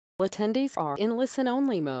Attendees are in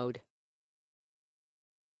listen-only mode.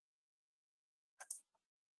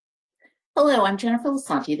 Hello, I'm Jennifer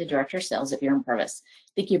Lisanti, the Director of Sales at Beere&Purves.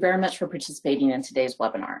 Thank you very much for participating in today's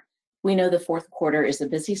webinar. We know the fourth quarter is the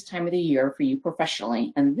busiest time of the year for you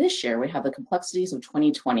professionally, and this year we have the complexities of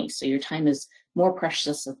 2020, so your time is more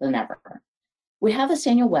precious than ever. We have this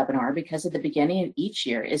annual webinar because at the beginning of each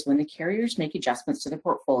year is when the carriers make adjustments to their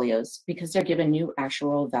portfolios because they're given new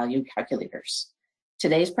actual value calculators.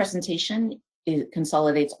 Today's presentation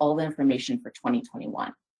consolidates all the information for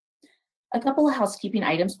 2021. A couple of housekeeping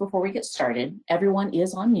items before we get started. Everyone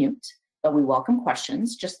is on mute, but we welcome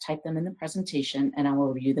questions. Just type them in the presentation and I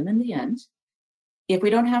will review them in the end. If we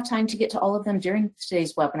don't have time to get to all of them during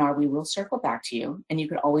today's webinar, we will circle back to you, and you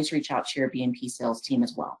can always reach out to your B&P sales team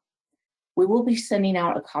as well. We will be sending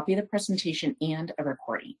out a copy of the presentation and a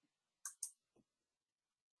recording.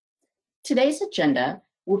 Today's agenda,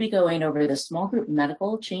 we'll be going over the small group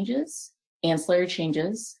medical changes, ancillary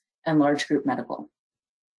changes, and large group medical.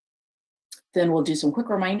 Then we'll do some quick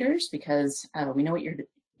reminders because we know what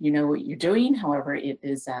you're doing. However, it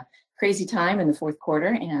is a crazy time in the fourth quarter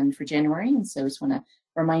and for January, and so I just want to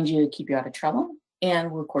remind you to keep you out of trouble.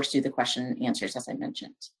 And we'll of course do the question and answers as I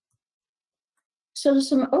mentioned. So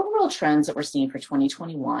some overall trends that we're seeing for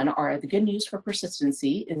 2021 are the good news for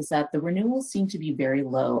persistency is that the renewals seem to be very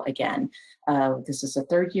low again. This is the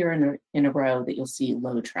third year in a row that you'll see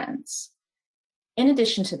low trends. In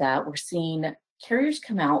addition to that, we're seeing carriers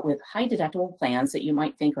come out with high deductible plans that you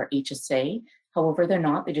might think are HSA. However, they're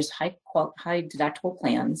not. They're just high deductible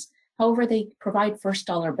plans. However, they provide first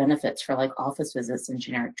dollar benefits for like office visits and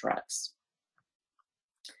generic drugs.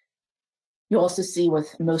 You also see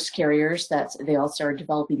with most carriers that they also are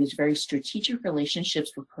developing these very strategic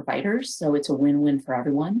relationships with providers. So it's a win-win for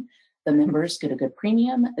everyone. The members get a good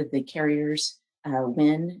premium. The carriers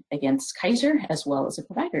win against Kaiser, as well as the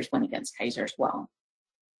providers win against Kaiser as well.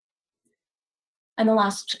 And the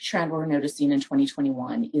last trend we're noticing in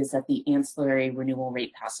 2021 is that the ancillary renewal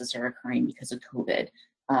rate passes are occurring because of COVID.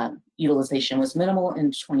 Utilization was minimal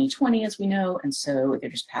in 2020, as we know, and so they're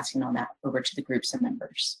just passing on that over to the groups and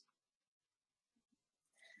members.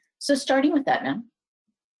 So starting with Aetna,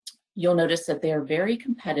 you'll notice that they're very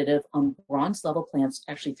competitive on bronze level plans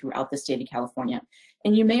actually throughout the state of California.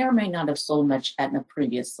 And you may or may not have sold much Aetna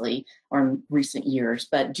previously or in recent years,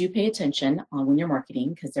 but do pay attention when you're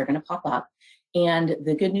marketing because they're going to pop up. And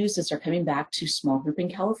the good news is they're coming back to small group in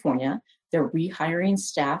California. They're rehiring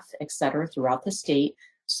staff, et cetera, throughout the state.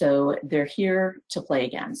 So they're here to play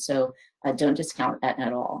again. So don't discount Aetna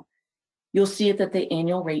at all. You'll see that the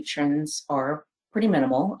annual rate trends are pretty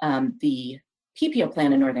minimal. The PPO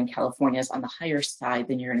plan in Northern California is on the higher side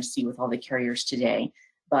than you're going to see with all the carriers today,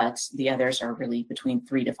 but the others are really between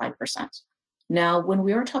 3 to 5%. Now, when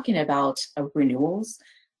we are talking about renewals,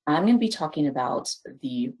 I'm going to be talking about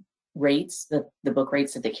the rates, the book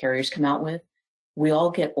rates that the carriers come out with. We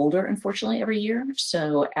all get older, unfortunately, every year.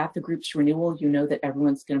 So at the group's renewal, you know that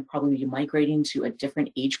everyone's going to probably be migrating to a different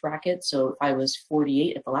age bracket. So if I was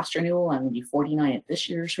 48 at the last renewal, I'm going to be 49 at this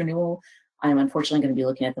year's renewal. I'm unfortunately going to be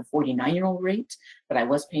looking at the 49-year-old rate, but I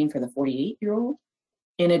was paying for the 48-year-old.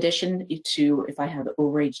 In addition to if I have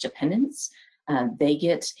overage dependents, they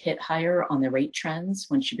get hit higher on the rate trends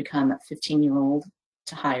once you become a 15-year-old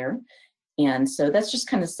to higher. And so that's just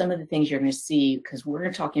kind of some of the things you're going to see because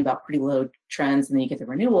we're talking about pretty low trends and then you get the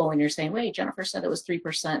renewal and you're saying, wait, Jennifer said it was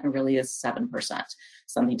 3% and really is 7%,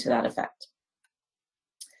 something to that effect.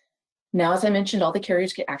 Now, as I mentioned, all the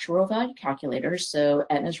carriers get actual value calculators. So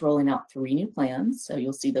Aetna's rolling out 3 new plans. So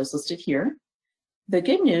you'll see those listed here. The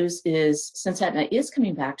good news is since Aetna is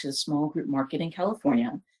coming back to the small group market in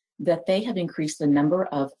California, that they have increased the number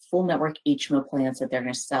of full network HMO plans that they're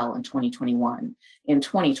going to sell in 2021. In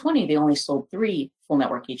 2020, they only sold 3 full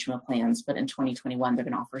network HMO plans, but in 2021, they're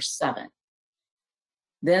going to offer 7.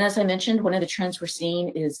 Then, as I mentioned, one of the trends we're seeing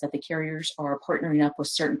is that the carriers are partnering up with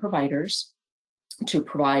certain providers to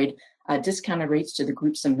provide discounted rates to the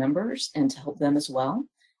groups and members and to help them as well.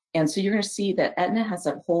 And so you're going to see that Aetna has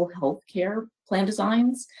a whole health care plan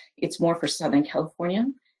designs. It's more for Southern California.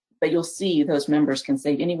 But you'll see those members can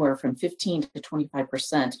save anywhere from 15 to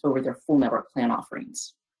 25% over their full network plan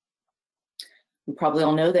offerings. We probably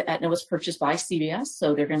all know that Aetna was purchased by CVS,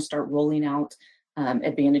 so they're going to start rolling out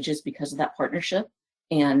advantages because of that partnership.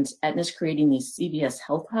 And Aetna's creating these CVS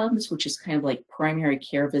health hubs, which is kind of like primary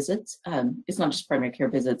care visits. It's not just primary care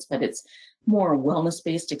visits, but it's more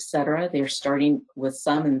wellness-based, et cetera. They're starting with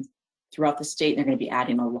some and throughout the state, they're going to be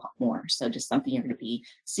adding a lot more. So just something you're going to be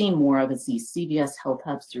seeing more of is these CVS health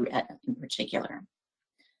hubs through Aetna in particular.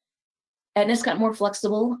 Aetna's got more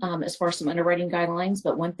flexible as far as some underwriting guidelines,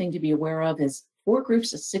 but one thing to be aware of is For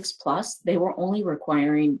groups of 6+, they were only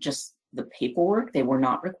requiring just the paperwork. They were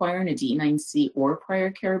not requiring a D9C or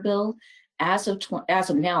prior care bill. As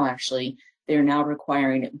of now, actually, they're now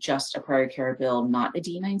requiring just a prior care bill, not a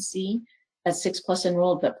D9C at 6+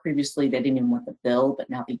 enrolled, but previously they didn't even want the bill, but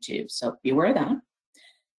now they do. So be aware of that.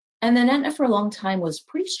 And then Aetna for a long time was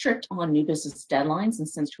pretty strict on new business deadlines. And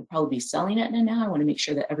since we'll probably be selling Aetna now, I want to make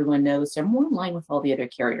sure that everyone knows they're more in line with all the other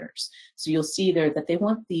carriers. So you'll see there that they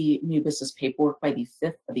want the new business paperwork by the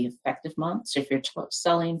 5th of the effective month. So if you're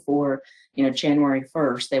selling for, January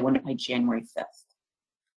 1st, they want it by January 5th.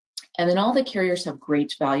 And then all the carriers have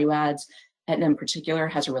great value adds. Aetna in particular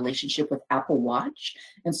has a relationship with Apple Watch.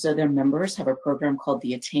 And so their members have a program called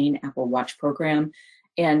the Attain Apple Watch program.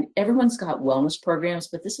 And everyone's got wellness programs,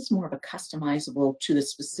 but this is more of a customizable to the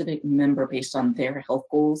specific member based on their health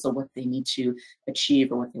goals or what they need to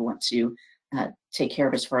achieve or what they want to take care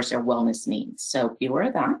of as far as their wellness needs. So be aware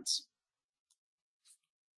of that.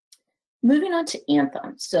 Moving on to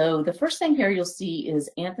Anthem. So the first thing here you'll see is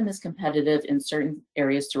Anthem is competitive in certain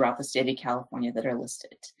areas throughout the state of California that are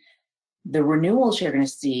listed. The renewals you're going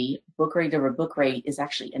to see, book rate over book rate, is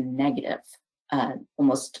actually a negative.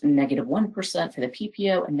 Almost -1% for the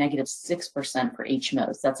PPO and -6% for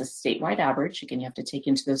HMOs. That's a statewide average. Again, you have to take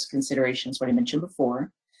into those considerations what I mentioned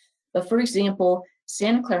before. But for example,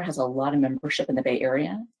 Santa Clara has a lot of membership in the Bay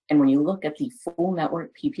Area. And when you look at the full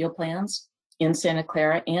network PPO plans in Santa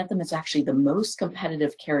Clara, Anthem is actually the most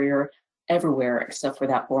competitive carrier everywhere except for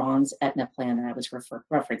that bronze Aetna plan that I was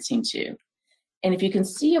referencing to. And if you can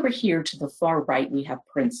see over here to the far right, we have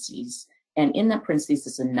parentheses. And in that parentheses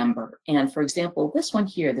is a number. And for example, this one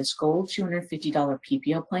here, this gold $250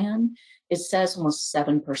 PPO plan, it says almost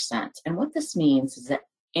 7%. And what this means is that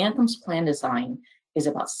Anthem's plan design is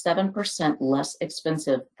about 7% less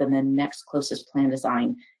expensive than the next closest plan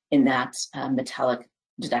design in that metallic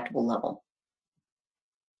deductible level.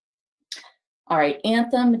 All right,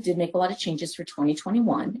 Anthem did make a lot of changes for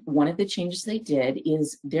 2021. One of the changes they did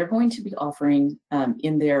is they're going to be offering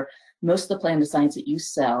in their, most of the plan designs that you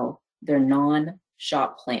sell, they're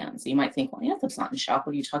non-shop plans. You might think, well, Anthem's not in shop.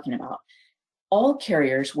 What are you talking about? All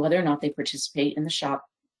carriers, whether or not they participate in the shop,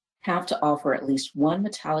 have to offer at least one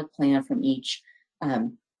metallic plan from each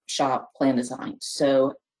shop plan design.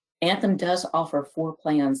 So Anthem does offer 4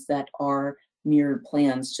 plans that are mirrored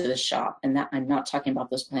plans to the shop. And that I'm not talking about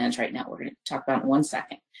those plans right now. We're going to talk about it in 1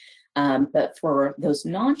 second. But for those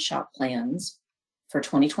non-shop plans for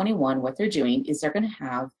 2021, what they're doing is they're going to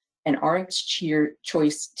have an RX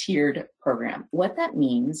choice tiered program. What that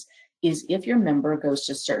means is if your member goes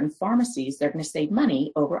to certain pharmacies, they're going to save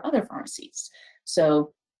money over other pharmacies.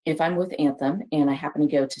 So if I'm with Anthem and I happen to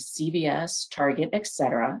go to CVS, Target,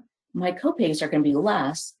 etc., my copays are going to be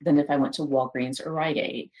less than if I went to Walgreens or Rite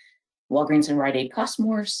Aid. Walgreens and Rite Aid cost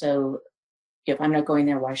more, so if I'm not going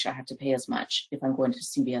there, why should I have to pay as much if I'm going to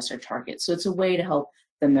CVS or Target? So it's a way to help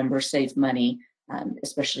the member save money,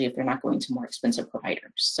 especially if they're not going to more expensive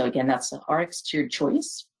providers. So again, that's the RX tiered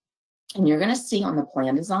choice. And you're going to see on the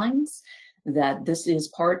plan designs that this is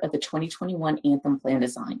part of the 2021 Anthem plan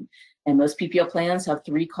design. And most PPO plans have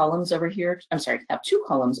 3 columns over here. I'm sorry, have 2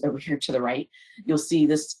 columns over here to the right. You'll see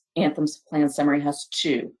this Anthem's plan summary has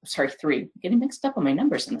 3. I'm getting mixed up on my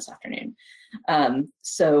numbers in this afternoon.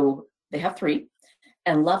 So they have 3.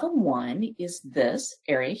 And level 1 is this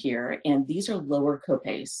area here, and these are lower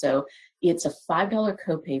copays. So it's a $5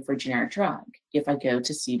 copay for generic drug if I go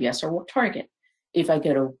to CVS or Target. If I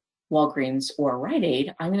go to Walgreens or Rite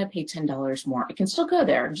Aid, I'm going to pay $10 more. I can still go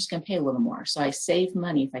there. I'm just going to pay a little more. So I save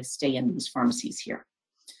money if I stay in these pharmacies here.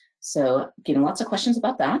 So getting lots of questions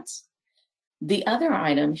about that. The other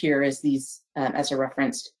item here is these, as I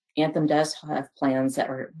referenced, Anthem does have plans that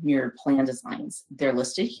are mirrored plan designs. They're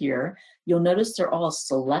listed here. You'll notice they're all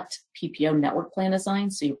select PPO network plan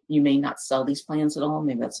designs, so you may not sell these plans at all.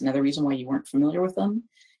 Maybe that's another reason why you weren't familiar with them.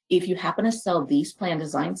 If you happen to sell these plan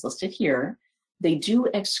designs listed here, they do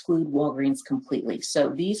exclude Walgreens completely. So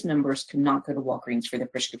these members cannot go to Walgreens for their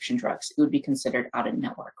prescription drugs. It would be considered out of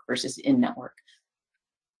network versus in network.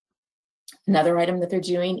 Another item that they're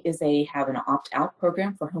doing is they have an opt-out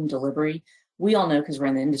program for home delivery. We all know, because we're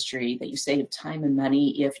in the industry, that you save time and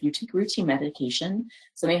money if you take routine medication,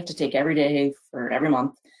 something you have to take every day for every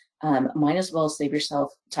month. Might as well save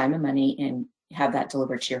yourself time and money and have that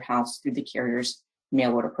delivered to your house through the carrier's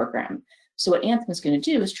mail order program. So what Anthem is going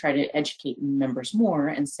to do is try to educate members more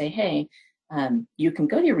and say, hey, you can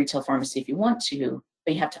go to your retail pharmacy if you want to,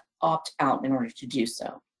 but you have to opt out in order to do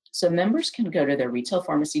so. So members can go to their retail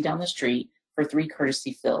pharmacy down the street for 3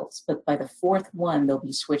 courtesy fills, but by the 4th one, they'll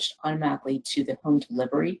be switched automatically to the home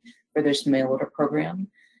delivery for this mail order program.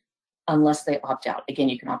 unless they opt out. Again,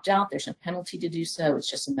 you can opt out. There's no penalty to do so. It's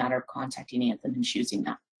just a matter of contacting Anthem and choosing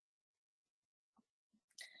that.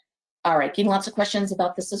 All right, getting lots of questions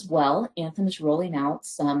about this as well. Anthem is rolling out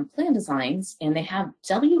some plan designs, and they have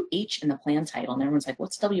WH in the plan title. And everyone's like,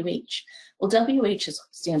 what's WH? Well, WH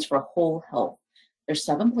stands for Whole Health. There's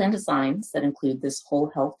 7 plan designs that include this Whole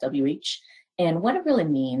Health WH. And what it really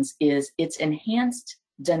means is it's enhanced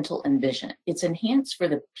dental and vision. It's enhanced for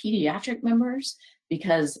the pediatric members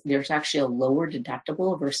because there's actually a lower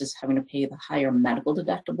deductible versus having to pay the higher medical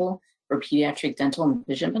deductible for pediatric dental and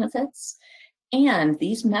vision benefits. And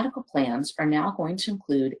these medical plans are now going to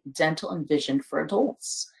include dental and vision for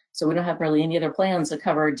adults. So we don't have really any other plans that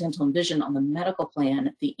cover dental and vision on the medical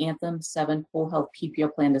plan. The Anthem 7 Whole Health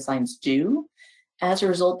PPO plan designs do. As a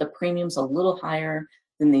result, the premium's a little higher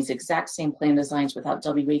than these exact same plan designs without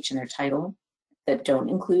WH in their title that don't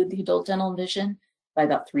include the adult dental and vision by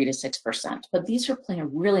about 3 to 6%. But these are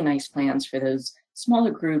really nice plans for those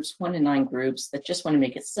smaller groups, 1 to 9 groups that just want to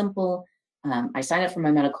make it simple. I sign up for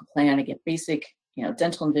my medical plan. I get basic,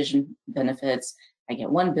 dental and vision benefits. I get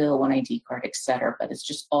 1 bill, 1 ID card, etc. But it's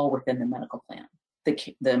just all within the medical plan.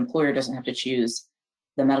 The employer doesn't have to choose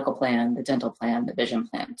the medical plan, the dental plan, the vision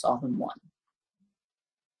plan. It's all in one.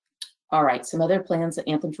 All right, some other plans that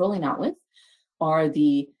Anthem's rolling out with are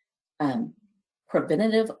the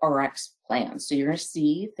preventative RX plans. So you're going to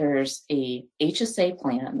see there's a HSA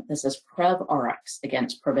plan that says Prev RX. Again,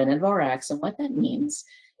 it's preventative RX, and what that means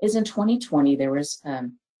is in 2020, there was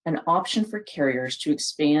an option for carriers to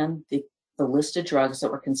expand the list of drugs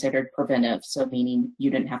that were considered preventive, so meaning you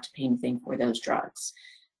didn't have to pay anything for those drugs.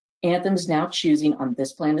 Anthem is now choosing on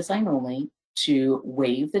this plan design only to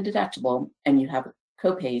waive the deductible, and you have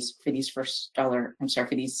copays for these for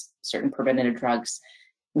these certain preventative drugs.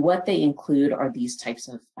 What they include are these types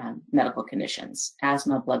of medical conditions,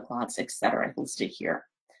 asthma, blood clots, etc. listed here.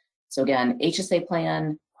 So again, HSA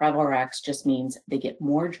plan, PrevRx just means they get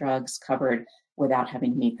more drugs covered without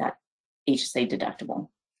having to meet that HSA deductible.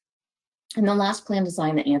 And the last plan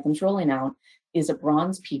design that Anthem's rolling out is a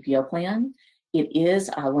bronze PPO plan. It is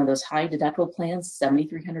one of those high deductible plans,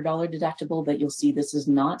 $7,300 deductible, but you'll see this is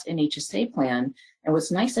not an HSA plan. And what's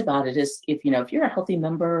nice about it is if you're a healthy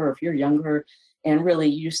member or if you're younger and really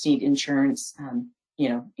you just need insurance,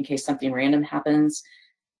 in case something random happens,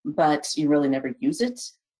 but you really never use it,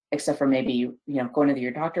 except for maybe, going to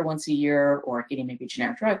your doctor once a year or getting maybe a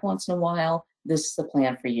generic drug once in a while, this is the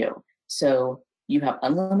plan for you. So you have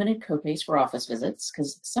unlimited copays for office visits,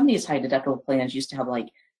 because some of these high deductible plans used to have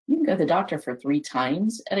you can go to the doctor for 3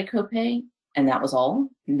 times at a copay, and that was all.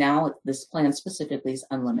 Now this plan specifically is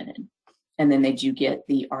unlimited. And then they do get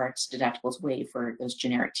the RX deductibles waived for those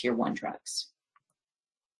generic tier 1 drugs.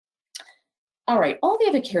 All right, all the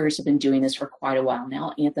other carriers have been doing this for quite a while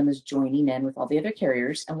now. Anthem is joining in with all the other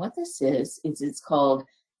carriers. And what this is it's called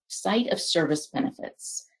site of service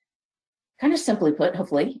benefits. Kind of simply put,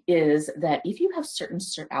 hopefully, is that if you have certain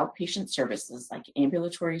outpatient services like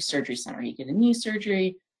ambulatory surgery center, you get a knee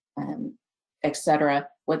surgery, etc.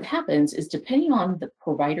 What happens is depending on the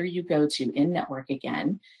provider you go to in network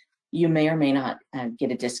again, you may or may not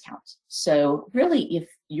get a discount. So really, if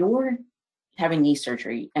you're having knee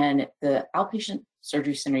surgery and the outpatient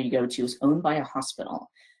surgery center you go to is owned by a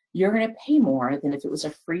hospital, you're going to pay more than if it was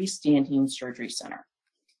a freestanding surgery center.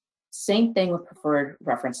 Same thing with preferred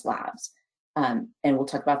reference labs. And we'll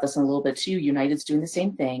talk about this in a little bit too. United's doing the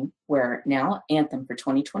same thing, where now Anthem for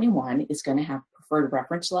 2021 is going to have preferred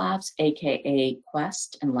reference labs, aka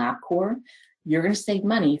Quest and LabCorp. You're going to save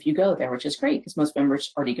money if you go there, which is great because most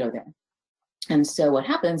members already go there. And so what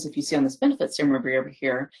happens, if you see on this benefit summary over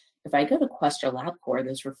here, if I go to Quest or LabCorp,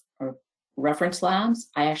 those reference labs,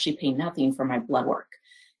 I actually pay nothing for my blood work.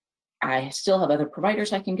 I still have other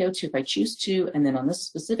providers I can go to if I choose to, and then on this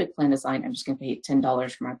specific plan design, I'm just going to pay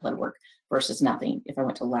 $10 for my blood work versus nothing if I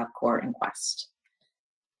went to LabCorp and Quest.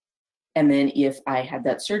 And then if I had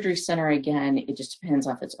that surgery center again, it just depends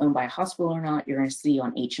on if it's owned by a hospital or not. You're going to see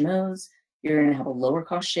on HMOs, you're going to have a lower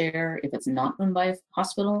cost share if it's not owned by a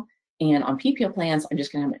hospital. And on PPO plans, I'm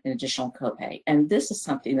just going to have an additional copay. And this is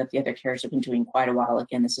something that the other carriers have been doing quite a while.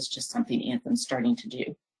 Again, this is just something Anthem's starting to do.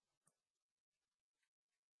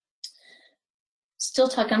 Still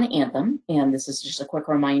talking on Anthem, and this is just a quick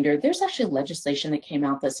reminder, there's actually legislation that came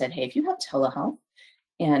out that said, hey, if you have telehealth,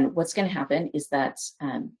 and what's going to happen is that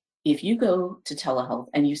if you go to telehealth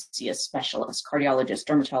and you see a specialist, cardiologist,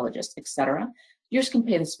 dermatologist, etc., you're just going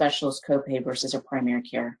to pay the specialist copay versus a primary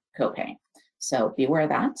care copay. So be aware of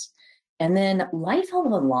that. And then Life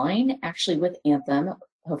Health Online, actually with Anthem,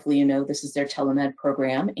 hopefully you know this is their telemed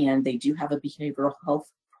program, and they do have a behavioral health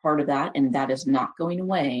part of that, and that is not going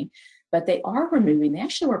away. but they are removing, they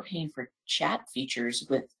actually were paying for chat features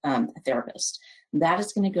with a therapist. That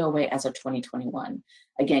is going to go away as of 2021.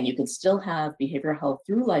 Again, you can still have behavioral health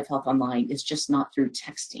through Life Health Online. It's just not through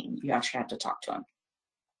texting. You actually have to talk to them.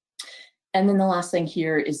 And then the last thing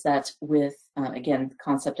here is that with, again, the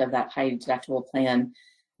concept of that high deductible plan,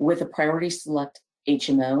 with a Priority Select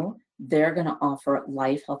HMO, they're going to offer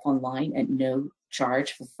Life Health Online at no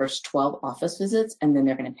charge for the first 12 office visits, and then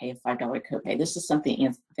they're going to pay a $5 copay. This is something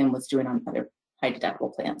Anthem was doing on other high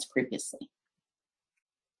deductible plans previously.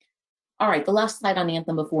 All right, the last slide on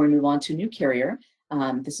Anthem before we move on to new carrier.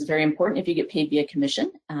 This is very important if you get paid via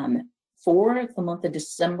commission. For the month of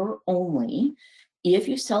December only, if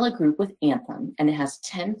you sell a group with Anthem and it has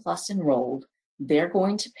 10 plus enrolled, they're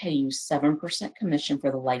going to pay you 7% commission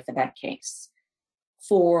for the life of that case.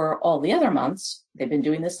 For all the other months, they've been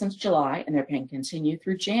doing this since July and they're going to continue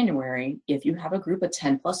through January. If you have a group of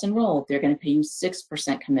 10 plus enrolled, they're going to pay you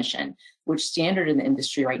 6% commission, which standard in the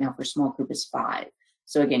industry right now for small group is 5%.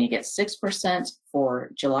 So again, you get 6%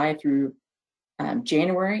 for July through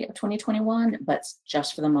January of 2021, but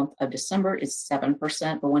just for the month of December is 7%.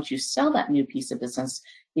 But once you sell that new piece of business,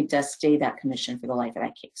 it does stay that commission for the life of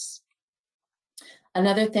that case.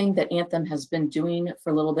 Another thing that Anthem has been doing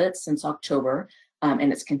for a little bit since October,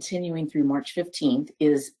 and it's continuing through March 15th,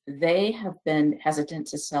 is they have been hesitant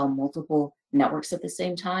to sell multiple networks at the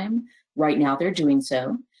same time. Right now they're doing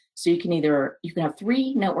so. So you can have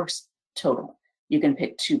 3 networks total. You can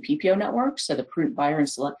pick 2 PPO networks, so the Prudent Buyer and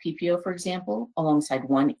Select PPO, for example, alongside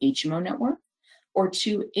 1 HMO network, or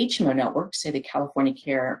 2 HMO networks, say the California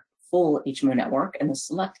Care Full HMO network and the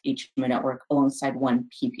Select HMO network alongside 1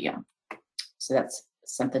 PPO. So that's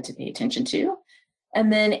something to pay attention to.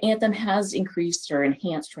 And then Anthem has increased or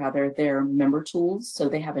enhanced rather their member tools. So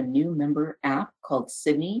they have a new member app called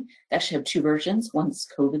Sydney. They actually have 2 versions. One's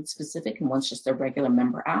COVID specific and one's just their regular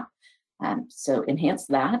member app. So enhance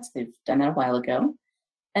that. They've done that a while ago.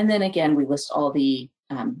 And then again, we list all the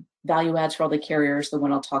value adds for all the carriers. The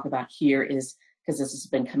one I'll talk about here is, because this has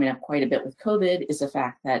been coming up quite a bit with COVID, is the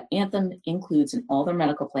fact that Anthem includes in all their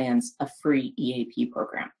medical plans a free EAP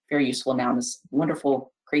program. Very useful now in this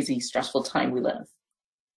wonderful, crazy, stressful time we live.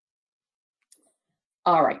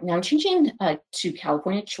 All right, now I'm changing to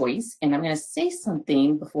California Choice, and I'm going to say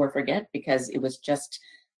something before I forget, because it was just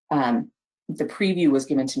the preview was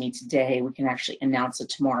given to me today. We can actually announce it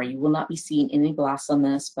tomorrow. You will not be seeing any blasts on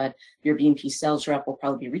this, but your Beere&P sales rep will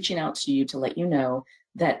probably be reaching out to you to let you know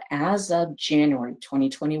that as of January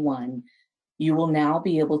 2021, you will now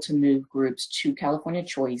be able to move groups to California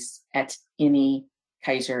Choice at any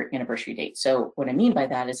Kaiser anniversary date. So what I mean by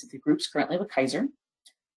that is if the group's currently with Kaiser,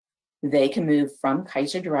 they can move from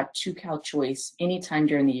Kaiser Direct to Cal Choice anytime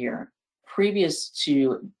during the year. Previous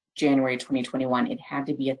to January 2021, it had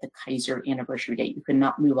to be at the Kaiser anniversary date. You could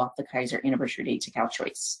not move off the Kaiser anniversary date to Cal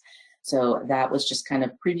Choice. So that was just kind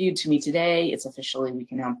of previewed to me today. It's officially, we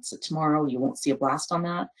can announce it tomorrow. You won't see a blast on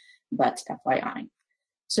that, but FYI.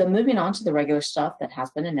 So moving on to the regular stuff that has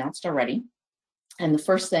been announced already. And the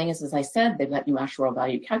first thing is, as I said, they've got new actuarial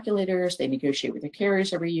value calculators. They negotiate with their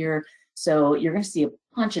carriers every year. So you're going to see a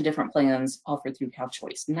bunch of different plans offered through Cal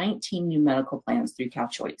Choice, 19 new medical plans through Cal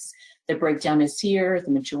Choice. The breakdown is here.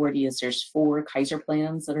 The majority is there's 4 Kaiser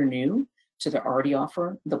plans that are new to the already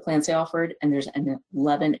offer, the plans they offered, and there's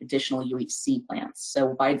 11 additional UHC plans.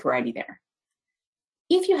 So wide variety there.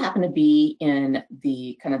 If you happen to be in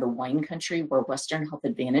the kind of the wine country where Western Health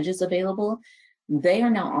Advantage is available, they are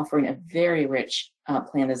now offering a very rich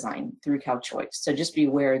plan design through Cal Choice. So just be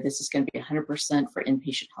aware, this is going to be 100% for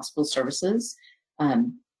inpatient hospital services.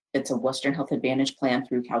 It's a Western Health Advantage plan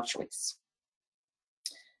through Cal Choice.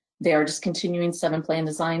 They are discontinuing 7 plan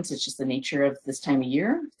designs. It's just the nature of this time of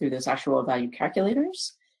year through those actual value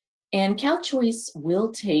calculators. And Cal Choice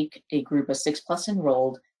will take a group of 6 plus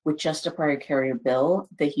enrolled with just a prior carrier bill.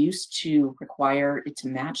 They used to require it to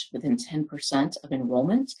match within 10% of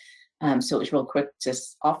enrollment. So it was real quick to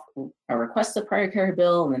request the prior carrier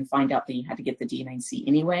bill and then find out that you had to get the D9C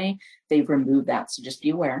anyway. They've removed that, so just be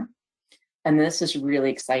aware. And this is really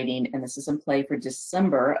exciting, and this is in play for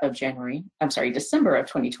December of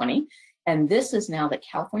 2020. And this is now that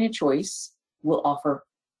California Choice will offer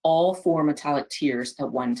all 4 metallic tiers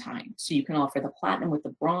at one time. So you can offer the platinum with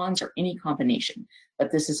the bronze or any combination,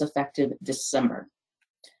 but this is effective December.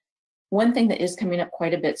 One thing that is coming up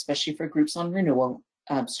quite a bit, especially for groups on renewal,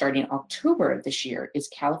 starting October of this year, is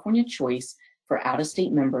California Choice for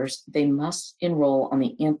out-of-state members. They must enroll on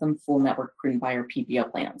the Anthem Full Network Prudent Buyer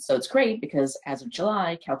PPO plan. So it's great because as of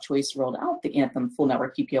July, Cal Choice rolled out the Anthem Full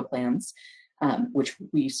Network PPO plans, which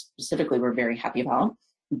we specifically were very happy about.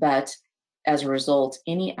 But as a result,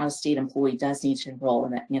 any out-of-state employee does need to enroll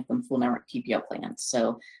in that Anthem Full Network PPO plan.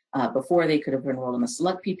 So before they could have enrolled in the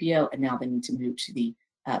Select PPO, and now they need to move to the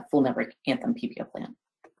Full Network Anthem PPO plan.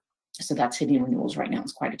 So that's hitting renewals right now.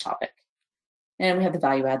 It's quite a topic. And we have the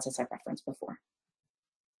value adds as I referenced before.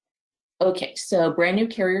 Okay, so brand new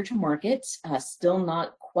carrier to market, still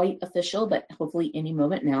not quite official, but hopefully any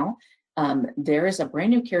moment now. There is a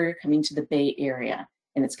brand new carrier coming to the Bay Area,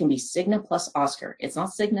 and it's going to be Cigna plus Oscar. It's not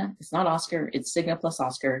Cigna, it's not Oscar, it's Cigna plus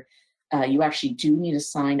Oscar. You actually do need to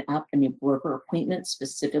sign up and make broker appointments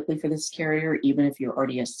specifically for this carrier, even if you're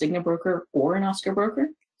already a Cigna broker or an Oscar broker.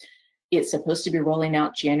 It's supposed to be rolling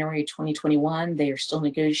out January 2021. They are still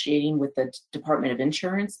negotiating with the Department of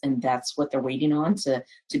Insurance, and that's what they're waiting on to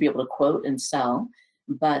be able to quote and sell.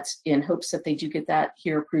 But in hopes that they do get that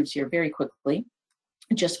Beere&Purves here very quickly,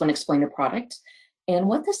 I just want to explain the product. And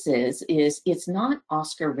what this is it's not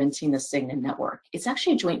Oscar renting the Cigna network. It's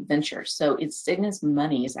actually a joint venture. So it's Cigna's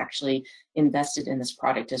money is actually invested in this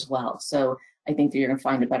product as well. So I think that you're going to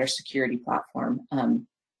find a better security platform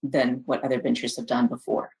than what other ventures have done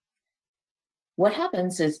before. What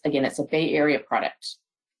happens is, again, it's a Bay Area product.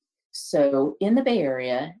 So in the Bay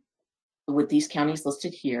Area, with these counties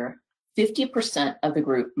listed here, 50% of the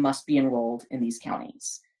group must be enrolled in these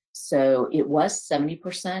counties. So it was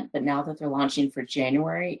 70%, but now that they're launching for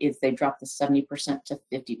January, they dropped the 70% to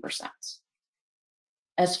 50%.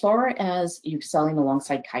 As far as you selling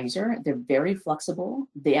alongside Kaiser, they're very flexible.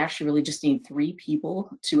 They actually really just need 3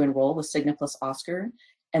 people to enroll with Cigna plus Oscar.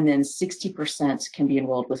 And then 60% can be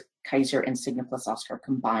enrolled with Kaiser and Cigna plus Oscar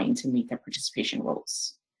combined to meet their participation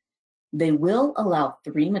rules. They will allow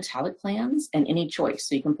 3 metallic plans and any choice.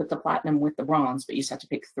 So you can put the platinum with the bronze, but you just have to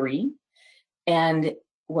pick 3. And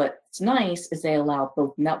what's nice is they allow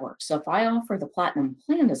both networks. So if I offer the platinum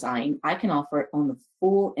plan design, I can offer it on the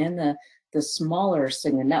full and the smaller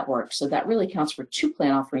Cigna network. So that really counts for 2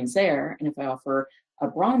 plan offerings there. And if I offer a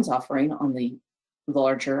bronze offering on the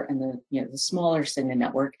larger and the smaller Cigna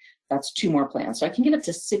network, that's 2 more plans. So I can get up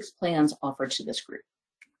to 6 plans offered to this group.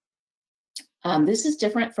 This is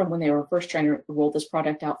different from when they were first trying to roll this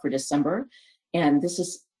product out for December. And this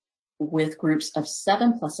is with groups of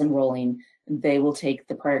 7+ enrolling, they will take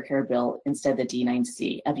the prior care bill instead of the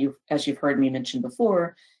D9C. As you've heard me mention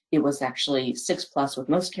before, it was actually 6+ with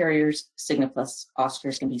most carriers. Cigna plus Oscar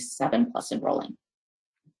is going to be 7+ enrolling.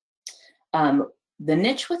 The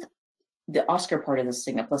niche with the Oscar part of the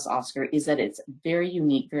Cigna plus Oscar is that it's very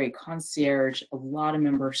unique, very concierge, a lot of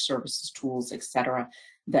member services tools, etc.,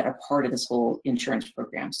 that are part of this whole insurance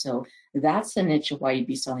program. So that's the niche of why you'd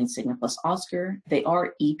be selling Cigna plus Oscar. They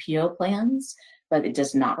are EPO plans, but it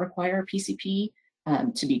does not require a PCP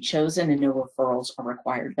to be chosen, and no referrals are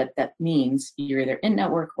required. But that means you're either in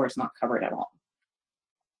network or it's not covered at all.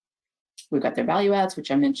 We've got their value adds,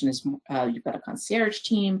 which I mentioned is you've got a concierge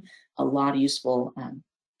team, a lot of useful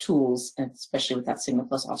tools, especially with that Cigna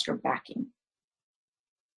plus Oscar backing.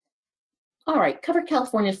 All right, Covered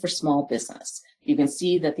California for small business. You can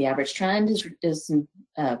see that the average trend is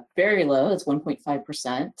very low. It's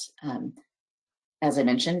 1.5%. As I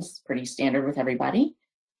mentioned, it's pretty standard with everybody.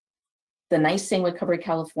 The nice thing with Covered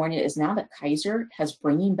California is now that Kaiser has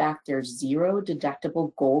bringing back their 0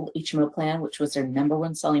 deductible gold HMO plan, which was their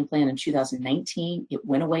 #1 selling plan in 2019. It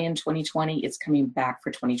went away in 2020. It's coming back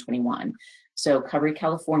for 2021. So Covered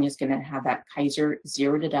California is going to have that Kaiser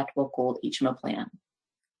 0 deductible gold HMO plan.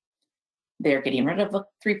 They're getting rid of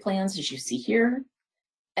 3 plans, as you see here.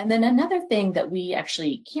 And then another thing that we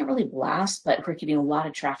actually can't really blast, but we're getting a lot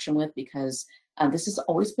of traction with because this has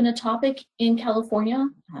always been a topic in California.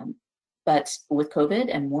 But with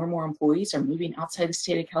COVID and more employees are moving outside the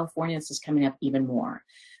state of California, this is coming up even more.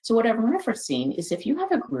 So what I'm referencing is if you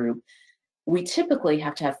have a group, we typically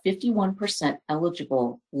have to have 51%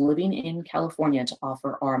 eligible living in California to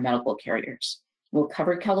offer our medical carriers. Well,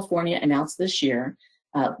 Covered California announced this year,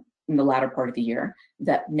 in the latter part of the year,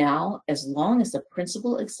 that now, as long as the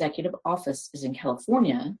principal executive office is in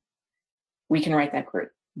California, we can write that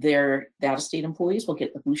group. The out-of-state employees will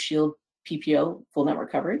get the Blue Shield PPO full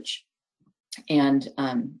network coverage, and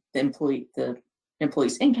the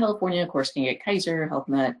employees in California, of course, can get Kaiser, Health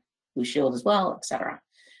Net, Blue Shield as well, etc.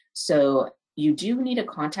 So you do need to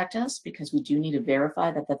contact us because we do need to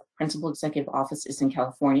verify that the principal executive office is in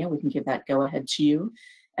California. We can give that go ahead to you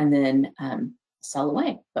and then sell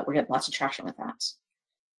away, but we're getting lots of traction with that.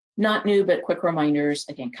 Not new, but quick reminders.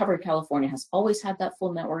 Again, Covered California has always had that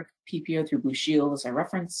full network PPO through Blue Shield, as I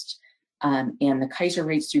referenced. And the Kaiser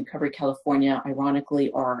rates through Covered California,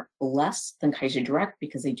 ironically, are less than Kaiser Direct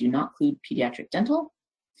because they do not include pediatric dental.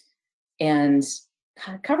 And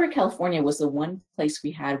Covered California was the one place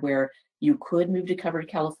we had where You could move to Covered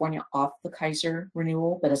California off the Kaiser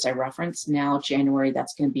renewal, but as I referenced, now January,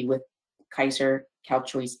 that's going to be with Kaiser,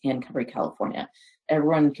 CalChoice, and Covered California.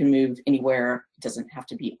 Everyone can move anywhere. It doesn't have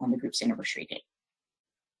to be on the group's anniversary date.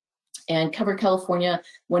 And Covered California,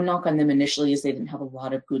 one knock on them initially is they didn't have a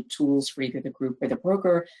lot of good tools for either the group or the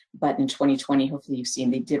broker, but in 2020, hopefully you've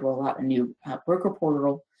seen, they did roll out a new broker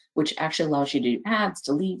portal, which actually allows you to do ads,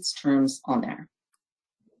 deletes, terms on there.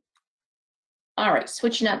 All right,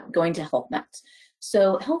 switching up, going to Health Net.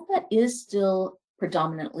 So Health Net is still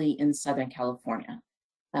predominantly in Southern California.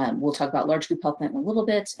 We'll talk about large group Health Net in a little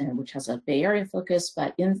bit, and which has a Bay Area focus,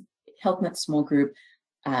 but in Health Net small group,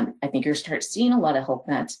 I think you're start seeing a lot of Health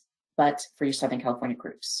Net, but for your Southern California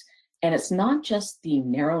groups. And it's not just the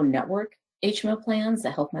narrow network HMO plans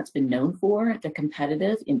that Health Net's been known for. They're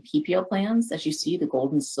competitive in PPO plans. As you see, the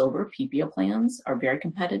gold and silver PPO plans are very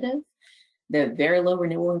competitive. They're very low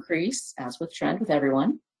renewal increase, as with trend with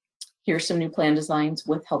everyone. Here's some new plan designs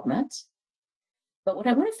with Health Net. But what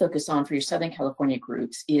I want to focus on for your Southern California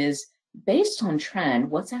groups is based on trend,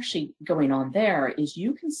 what's actually going on there is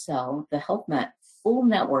you can sell the Health Net full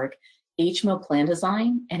network HMO plan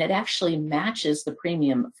design, and it actually matches the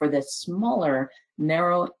premium for the smaller,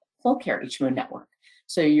 narrow whole care HMO network.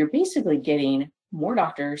 So you're basically getting more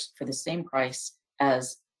doctors for the same price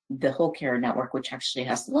as the whole care network, which actually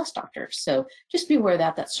has less doctors. So just be aware of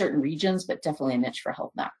that. That's certain regions, but definitely a niche for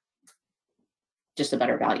Health Net. Just a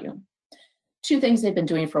better value. Two things they've been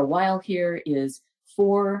doing for a while here is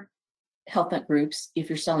for Health Net groups, if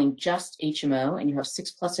you're selling just HMO and you have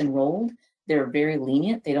 6+ enrolled, they're very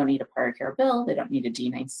lenient. They don't need a prior care bill. They don't need a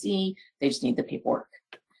D9C. They just need the paperwork.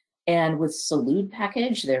 And with Salud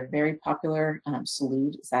package, they're very popular.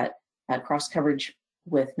 Salud is that cross coverage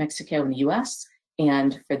with Mexico and the US.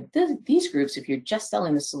 And for these groups, if you're just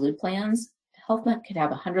selling the Salud plans, Health Net could have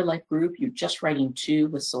a 100 life group. You're just writing 2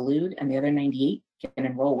 with Salud, and the other 98 can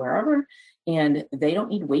enroll wherever. And they don't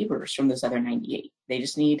need waivers from those other 98. They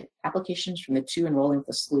just need applications from the 2 enrolling with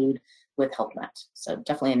the Salud with Health Net. So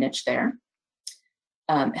definitely a niche there.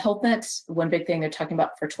 Health Net, one big thing they're talking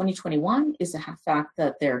about for 2021 is the fact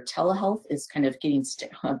that their telehealth is kind of getting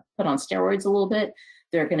put on steroids a little bit.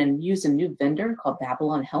 They're going to use a new vendor called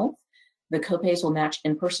Babylon Health. The copays will match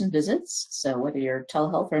in-person visits. So whether you're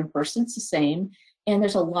telehealth or in-person, it's the same. And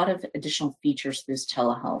there's a lot of additional features through this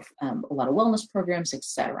telehealth, a lot of wellness programs,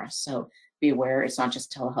 etc. So be aware, it's not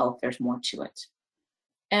just telehealth, there's more to it.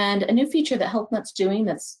 And a new feature that Health Net's doing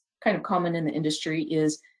that's kind of common in the industry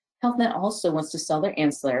is Health Net also wants to sell their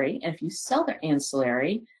ancillary. And if you sell their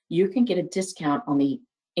ancillary, you can get a discount on the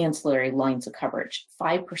ancillary lines of coverage,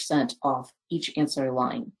 5% off each ancillary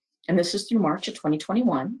line. And this is through March of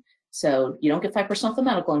 2021. So you don't get 5% off the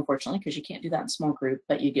medical, unfortunately, because you can't do that in small group,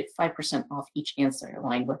 but you get 5% off each ancillary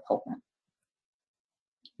line with Health Net.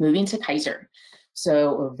 Moving to Kaiser.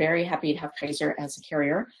 So we're very happy to have Kaiser as a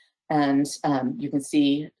carrier. And you can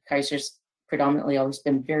see Kaiser's predominantly always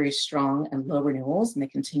been very strong and low renewals, and they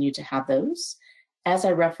continue to have those. As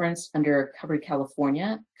I referenced under Covered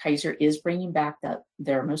California, Kaiser is bringing back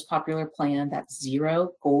their most popular plan, that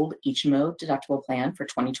zero gold HMO deductible plan for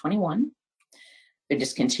 2021. They're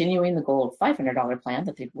discontinuing the gold $500 plan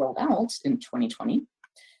that they've rolled out in 2020.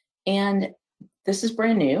 And this is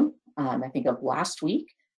brand new, I think of last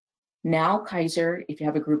week. Now Kaiser, if you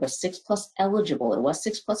have a group of 6+ eligible, it was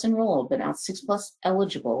 6+ enrolled, but now 6+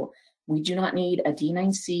 eligible, we do not need a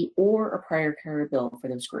D9C or a prior care bill for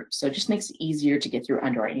those groups. So it just makes it easier to get through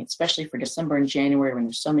underwriting, especially for December and January when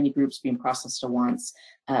there's so many groups being processed at once.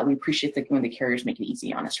 We appreciate when the carriers make it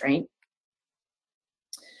easy on us, right?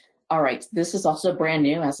 All right, this is also brand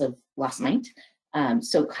new as of last night.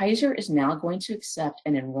 So Kaiser is now going to accept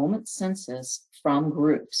an enrollment census from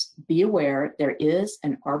groups. Be aware there is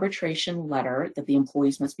an arbitration letter that the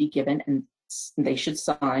employees must be given and they should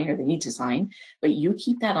sign, or they need to sign, but you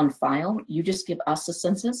keep that on file. You just give us a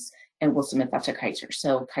census and we'll submit that to Kaiser.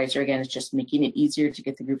 So Kaiser, again, is just making it easier to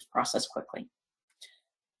get the groups processed quickly.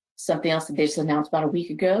 Something else that they just announced about a week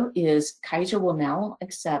ago is Kaiser will now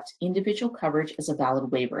accept individual coverage as a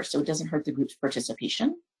valid waiver, so it doesn't hurt the group's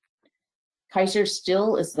participation. Kaiser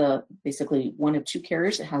still is basically one of 2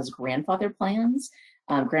 carriers that has grandfather plans.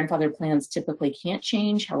 Grandfather plans typically can't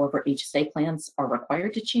change. However, HSA plans are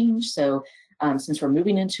required to change. So since we're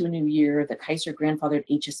moving into a new year, the Kaiser grandfathered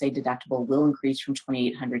HSA deductible will increase from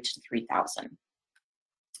 $2,800 to $3,000.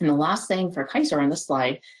 And the last thing for Kaiser on this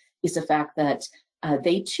slide is the fact that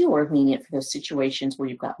they too are lenient for those situations where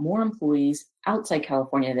you've got more employees outside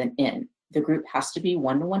California than in. The group has to be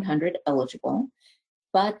 1 to 100 eligible.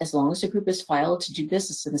 But as long as the group is filed to do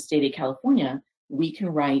business in the state of California, we can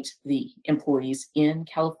write the employees in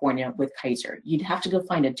California with Kaiser. You'd have to go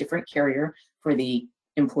find a different carrier for the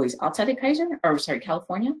employees outside of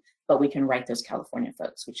California, but we can write those California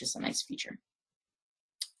folks, which is a nice feature.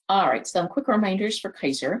 All right, some quick reminders for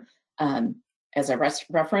Kaiser. As I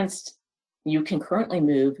referenced, you can currently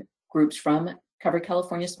move groups from Covered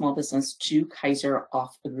California Small Business to Kaiser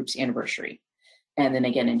off the group's anniversary. And then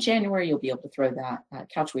again in January, you'll be able to throw that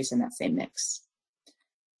Couchways in that same mix.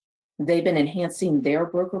 They've been enhancing their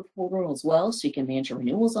broker portal as well, so you can manage your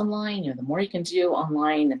renewals online. The more you can do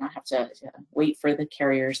online and not have to wait for the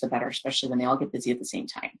carriers, the better, especially when they all get busy at the same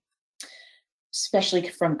time. Especially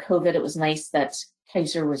from COVID, it was nice that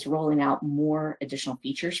Kaiser was rolling out more additional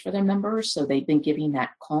features for their members. So they've been giving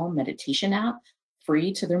that Calm meditation app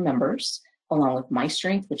free to their members, along with My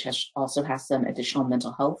Strength, which also has some additional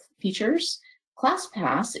mental health features.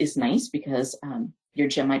 ClassPass is nice because your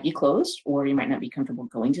gym might be closed, or you might not be comfortable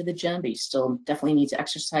going to the gym, but you still definitely need to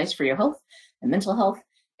exercise for your health and mental health.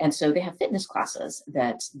 And so they have fitness classes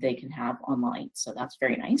that they can have online. So that's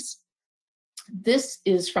very nice. This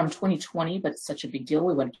is from 2020, but it's such a big deal.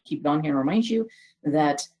 We want to keep it on here and remind you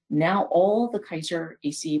that now all the Kaiser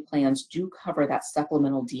ACA plans do cover that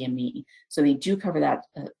supplemental DME. So they do cover that.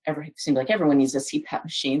 It seems like everyone needs a CPAP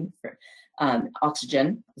machine for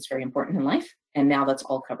oxygen. It's very important in life. And now that's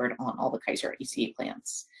all covered on all the Kaiser ACA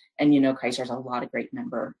plans. And Kaiser has a lot of great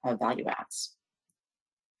member value adds.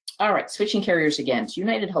 All right, switching carriers again to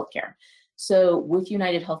United Healthcare. So with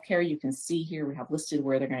United Healthcare, you can see here we have listed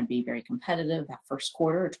where they're going to be very competitive that first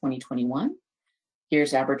quarter of 2021.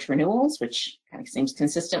 Here's average renewals, which kind of seems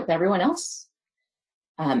consistent with everyone else.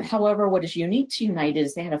 However, what is unique to United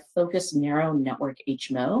is they had a focused narrow network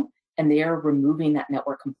HMO, and they are removing that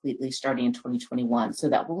network completely starting in 2021. So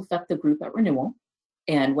that will affect the group at renewal.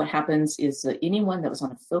 And what happens is that anyone that was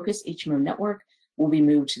on a focused HMO network will be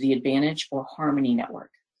moved to the Advantage or Harmony network.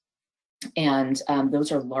 And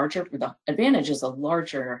those are larger. The Advantage is a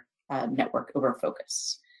larger network over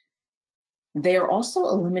Focus. They are also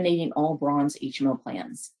eliminating all bronze HMO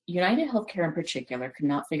plans. United Healthcare in particular could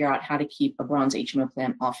not figure out how to keep a bronze HMO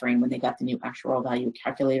plan offering when they got the new actuarial value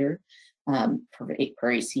calculator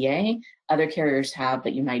per ACA. Other carriers have,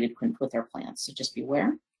 but United couldn't with their plans, so just be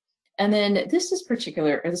aware. And then this is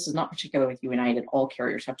not particular with United, all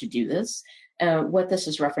carriers have to do this. What this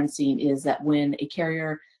is referencing is that when a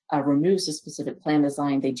carrier removes a specific plan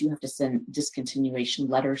design, they do have to send discontinuation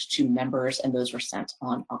letters to members, and those were sent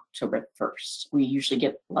on October 1st. We usually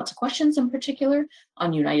get lots of questions in particular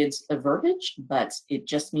on United's verbiage, but it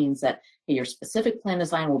just means that hey, your specific plan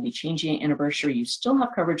design will be changing at anniversary. You still have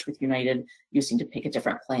coverage with United, you just need to pick a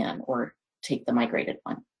different plan or take the migrated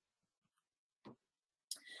one.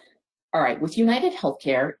 All right, with United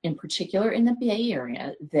Healthcare, in particular in the Bay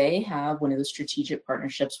Area, they have one of the strategic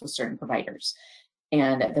partnerships with certain providers.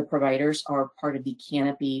 And the providers are part of the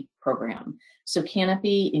Canopy program. So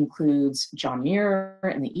Canopy includes John Muir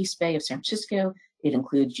in the East Bay of San Francisco. It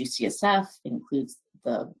includes UCSF. It includes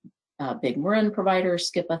the big Marin providers,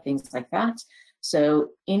 Skippa, things like that.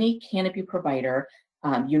 So any Canopy provider,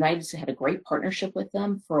 United's had a great partnership with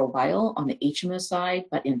them for a while on the HMO side,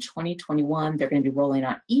 but in 2021, they're going to be rolling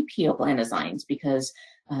out EPO plan designs because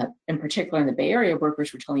in particular in the Bay Area,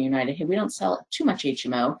 brokers were telling United, hey, we don't sell too much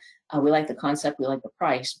HMO. We like the concept, we like the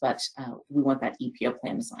price, but we want that EPO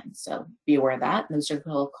plan design. So be aware of that. Those are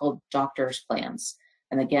called doctors plans.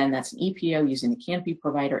 And again, that's an EPO using the Canopy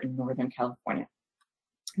provider in Northern California.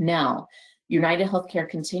 Now, United Healthcare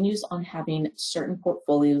continues on having certain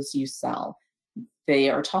portfolios you sell. They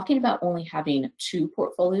are talking about only having 2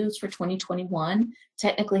 portfolios for 2021.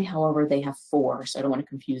 Technically, however, they have 4, so I don't want to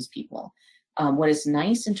confuse people. What is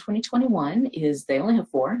nice in 2021 is they only have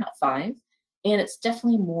 4, not 5. And it's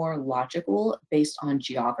definitely more logical based on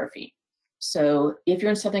geography. So if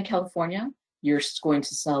you're in Southern California, you're going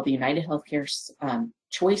to sell the United Healthcare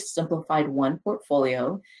Choice Simplified 1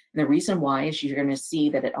 portfolio. And the reason why is you're going to see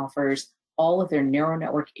that it offers all of their narrow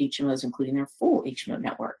network HMOs, including their full HMO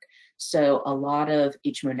network. So a lot of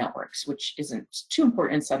HMO networks, which isn't too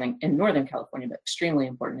important in Northern California, but extremely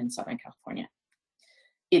important in Southern California.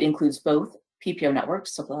 It includes both PPO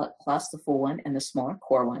networks, so plus the full one and the smaller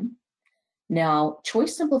core one. Now,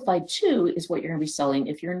 Choice Simplified 2 is what you're going to be selling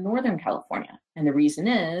if you're in Northern California. And the reason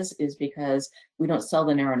is because we don't sell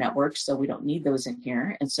the narrow networks, so we don't need those in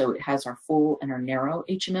here. And so it has our full and our narrow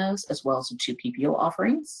HMOs, as well as the 2 PPO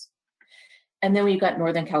offerings. And then we've got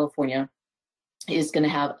Northern California is going to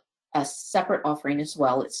have a separate offering as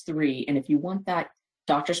well. It's 3. And if you want that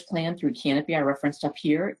doctor's plan through Canopy I referenced up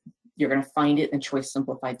here, you're going to find it in Choice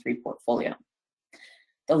Simplified 3 portfolio.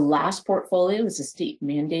 The last portfolio is the state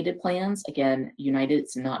mandated plans. Again,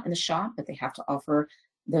 United's not in the shop, but they have to offer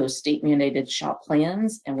those state mandated shop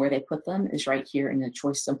plans, and where they put them is right here in the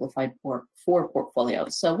Choice Simplified 4 portfolio.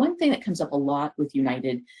 So one thing that comes up a lot with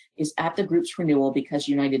United is at the group's renewal, because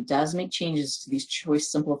United does make changes to these Choice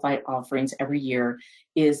Simplified offerings every year,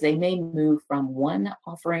 is they may move from one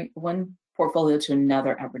portfolio to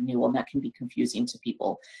another at renewal, and that can be confusing to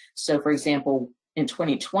people. So for example, in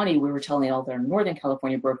 2020, we were telling all their Northern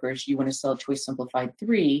California brokers, you want to sell Choice Simplified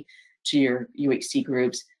 3 to your UHC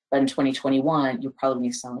groups, but in 2021, you'll probably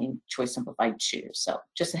be selling Choice Simplified 2. So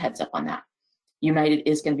just a heads up on that. United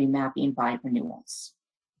is going to be mapping by renewals.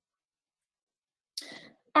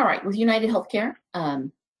 All right, with United Healthcare,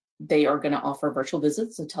 they are going to offer virtual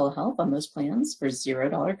visits of telehealth on most plans for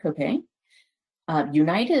 $0 copay.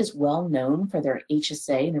 United is well known for their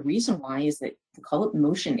HSA, and the reason why is that they call it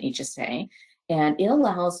Motion HSA, and it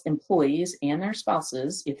allows employees and their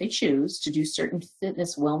spouses, if they choose, to do certain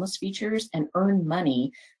fitness wellness features and earn money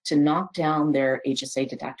to knock down their HSA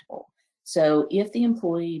deductible. So if the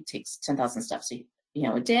employee takes 10,000 steps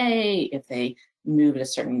a day, if they move at a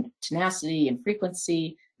certain tenacity and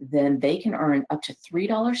frequency, then they can earn up to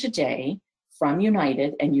 $3 a day from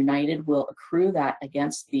United, and United will accrue that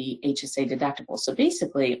against the HSA deductible. So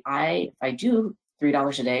basically, if I do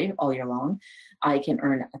 $3 a day all year long, I can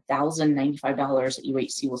earn $1,095 that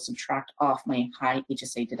UHC will subtract off my high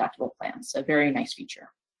HSA deductible plan. So very nice feature.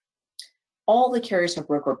 All the carriers have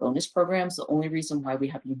broker bonus programs. The only reason why we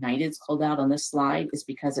have United's called out on this slide is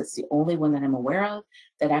because it's the only one that I'm aware of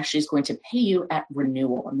that actually is going to pay you at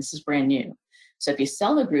renewal, and this is brand new. So if you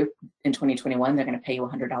sell the group in 2021, they're going to pay you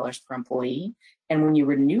 $100 per employee. And when you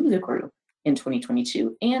renew the group in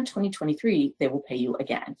 2022 and 2023, they will pay you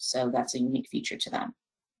again. So that's a unique feature to them.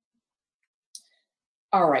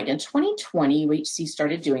 All right, in 2020, UHC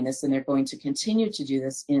started doing this, and they're going to continue to do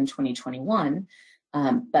this in 2021,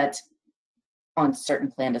 but on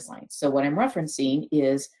certain plan designs. So what I'm referencing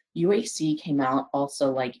is UHC came out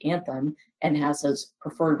also like Anthem and has those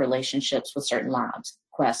preferred relationships with certain labs.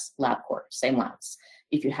 Quest, LabCorp, same labs.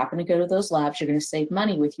 If you happen to go to those labs, you're going to save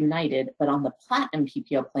money with United, but on the Platinum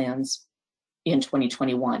PPO plans in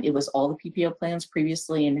 2021, it was all the PPO plans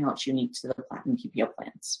previously, and now it's unique to the Platinum PPO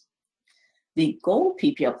plans. The Gold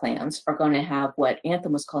PPO plans are going to have what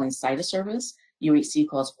Anthem was calling site of service, UHC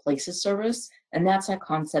calls place of service, and that's that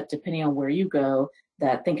concept, depending on where you go,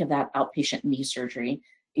 that think of that outpatient knee surgery.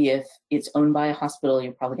 If it's owned by a hospital,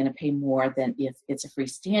 you're probably going to pay more than if it's a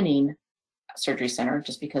freestanding surgery center,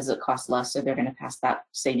 just because it costs less, so they're going to pass that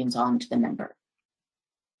savings on to the member.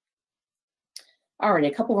 All right,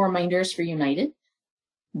 a couple of reminders for United.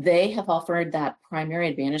 They have offered that primary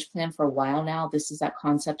advantage plan for a while now. This is that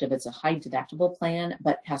concept of it's a high deductible plan,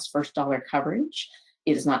 but has first dollar coverage.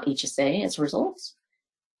 It is not HSA as a result.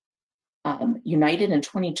 United in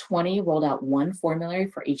 2020 rolled out one formulary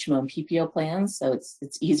for HMO and PPO plans, so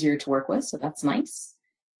it's easier to work with, so that's nice.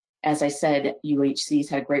 As I said, UHC's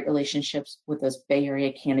had great relationships with those Bay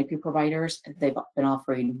Area canopy providers. They've been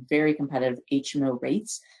offering very competitive HMO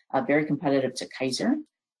rates, very competitive to Kaiser.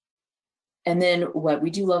 And then what we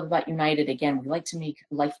do love about United, again, we like to make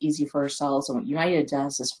life easy for ourselves. And what United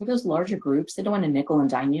does is for those larger groups, they don't want to nickel and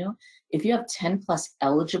dime you. If you have 10 plus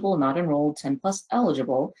eligible, not enrolled, 10 plus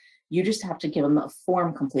eligible, you just have to give them a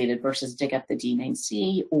form completed versus dig up the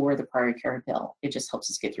D9C or the prior care bill. It just helps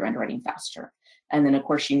us get through underwriting faster. And then, of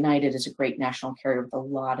course, United is a great national carrier with a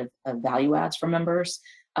lot of value adds for members.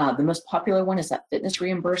 The most popular one is that fitness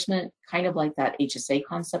reimbursement, kind of like that HSA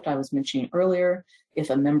concept I was mentioning earlier. If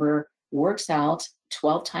a member works out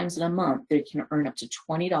 12 times in a month, they can earn up to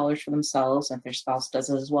 $20 for themselves. And if their spouse does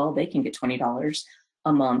it as well, they can get $20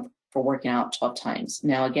 a month for working out 12 times.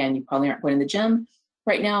 Now, again, you probably aren't going to the gym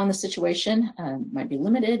right now in the situation, might be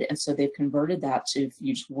limited. And so they've converted that to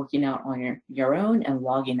you just working out on your own and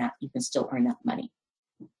logging that, you can still earn that money.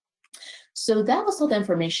 So that was all the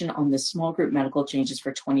information on the small group medical changes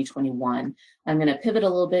for 2021. I'm going to pivot a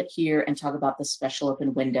little bit here and talk about the special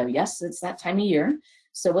open window. Yes, it's that time of year.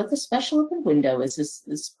 So what the special open window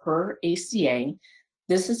is per ACA.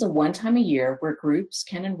 This is a one time a year where groups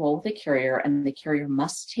can enroll with the carrier, and the carrier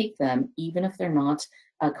must take them even if they're not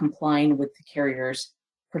complying with the carrier's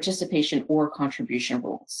participation or contribution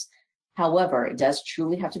rules. However, it does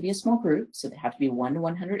truly have to be a small group, so they have to be 1 to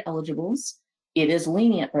 100 eligibles. It is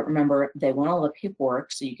lenient, but remember, they want all the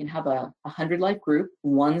paperwork, so you can have a 100-life group,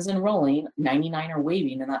 one's enrolling, 99 are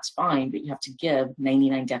waiving, and that's fine, but you have to give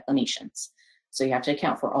 99 declinations. So you have to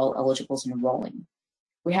account for all eligibles enrolling.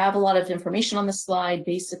 We have a lot of information on this slide.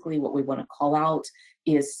 Basically, what we want to call out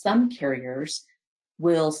is some carriers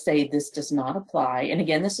will say this does not apply. And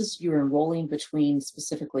again, this is you're enrolling between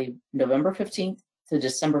specifically November 15th to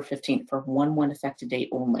December 15th for 1/1 effective date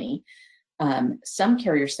only. Some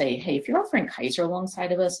carriers say, hey, if you're offering Kaiser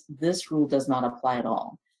alongside of us, this rule does not apply at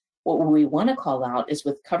all. What we want to call out is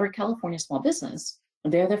with Covered California Small Business,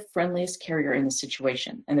 they're the friendliest carrier in the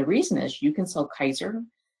situation. And the reason is you can sell Kaiser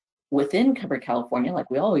within Covered California, like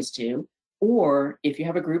we always do, or if you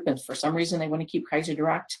have a group and for some reason they want to keep Kaiser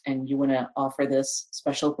Direct and you want to offer this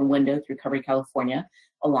special open window through Covered California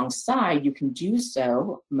alongside, you can do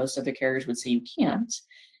so. Most other carriers would say you can't,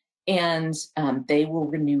 and they will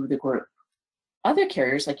renew the group. Other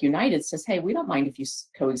carriers like United says, hey, we don't mind if you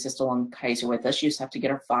coexist along Kaiser with us. You just have to get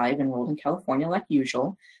our 5 enrolled in California like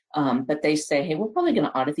usual. But they say, hey, we're probably going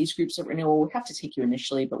to audit these groups at renewal. We have to take you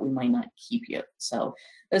initially, but we might not keep you. So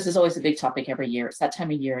this is always a big topic every year. It's that time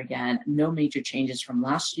of year again. No major changes from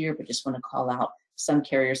last year, but just want to call out some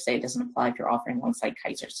carriers say it doesn't apply if you're offering alongside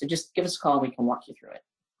Kaiser. So just give us a call. We can walk you through it.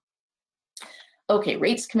 Okay,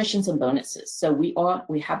 rates, commissions, and bonuses. So we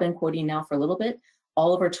have been quoting now for a little bit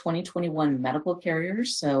all of our 2021 medical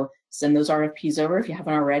carriers. So send those RFPs over if you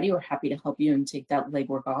haven't already. We're happy to help you and take that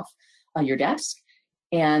legwork off your desk.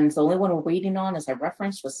 And the only one we're waiting on, as I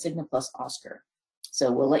referenced, was Cigna plus Oscar. So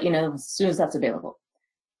we'll let you know as soon as that's available.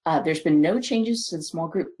 There's been no changes to the small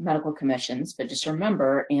group medical commissions, but just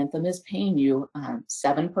remember, Anthem is paying you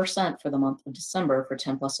 7% for the month of December for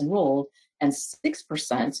 10 plus enrolled and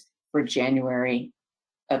 6% for January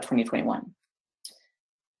of 2021.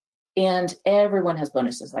 And everyone has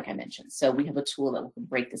bonuses, like I mentioned. So we have a tool that will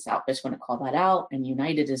break this out. I just want to call that out. And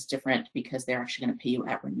United is different because they're actually going to pay you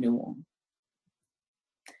at renewal.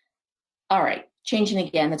 All right, changing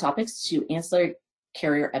again the topics to ancillary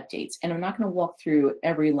carrier updates. And I'm not going to walk through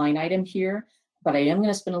every line item here, but I am going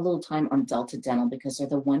to spend a little time on Delta Dental because they're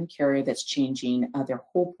the one carrier that's changing their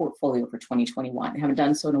whole portfolio for 2021. They haven't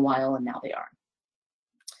done so in a while, and now they are.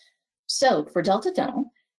 So for Delta Dental,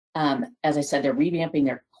 as I said, they're revamping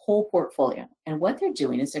their whole portfolio. And what they're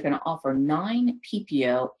doing is they're going to offer 9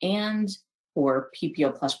 PPO and or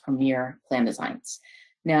PPO plus Premier plan designs.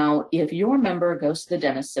 Now, if your member goes to the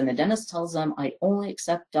dentist and the dentist tells them, I only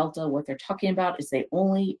accept Delta, what they're talking about is they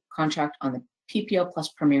only contract on the PPO plus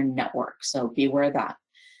Premier network. So be aware of that.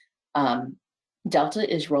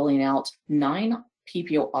 Delta is rolling out 9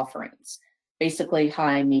 PPO offerings, basically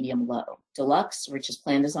high, medium, low. Deluxe, which is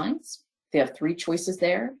plan designs. They have 3 choices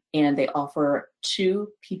there, and they offer 2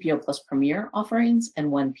 PPO plus Premier offerings and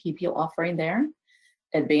 1 PPO offering there.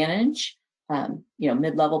 Advantage,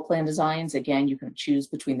 mid-level plan designs. Again, you can choose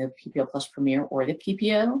between the PPO plus Premier or the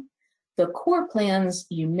PPO. The core plans,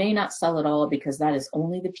 you may not sell at all because that is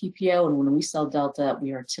only the PPO, and when we sell Delta,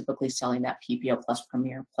 we are typically selling that PPO plus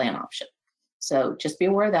Premier plan option. So just be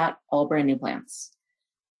aware of that, all brand new plans.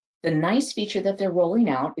 The nice feature that they're rolling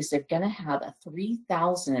out is they're going to have a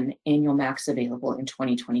 3,000 annual max available in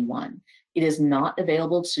 2021. It is not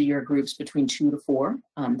available to your groups between 2 to 4.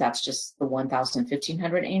 That's just the 1,000,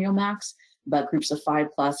 1,500 annual max, but groups of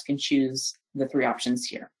 5 plus can choose the 3 options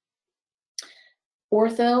here.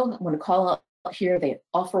 Ortho, I'm going to call out here, they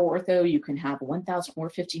offer ortho. You can have 1,000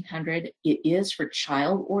 or 1,500. It is for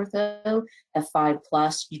child ortho at 5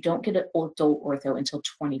 plus. You don't get an adult ortho until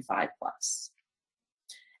 25 plus.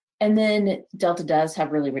 And then Delta does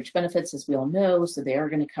have really rich benefits, as we all know, so they are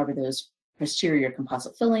going to cover those posterior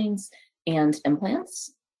composite fillings and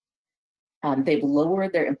implants. They've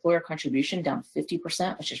lowered their employer contribution down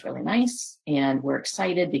 50%, which is really nice. And we're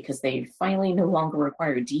excited because they finally no longer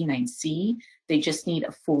require a D9C. They just need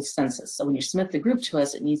a full census. So when you submit the group to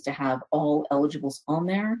us, it needs to have all eligibles on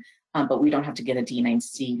there, but we don't have to get a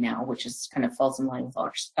D9C now, which is kind of falls in line with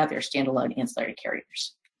our other standalone ancillary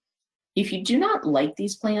carriers. If you do not like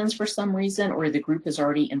these plans for some reason, or the group is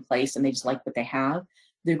already in place and they just like what they have,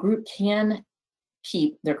 the group can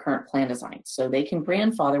keep their current plan designs. So they can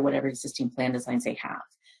grandfather whatever existing plan designs they have.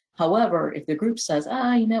 However, if the group says,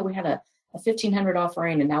 we had a 1,500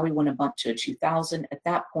 offering and now we want to bump to a 2,000, at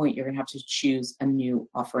that point, you're going to have to choose a new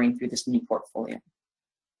offering through this new portfolio.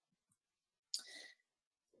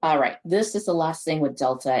 All right, this is the last thing with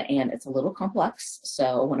Delta, and it's a little complex,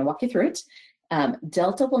 so I want to walk you through it.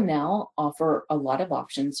 Delta will now offer a lot of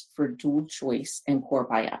options for dual choice and core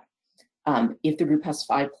buyout. If the group has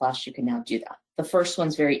 5 plus, you can now do that. The first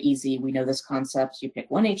one's very easy. We know this concept. You pick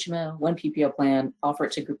 1 HMO, 1 PPO plan, offer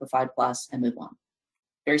it to a group of 5 plus, and move on.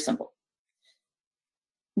 Very simple.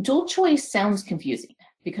 Dual choice sounds confusing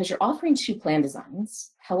because you're offering 2 plan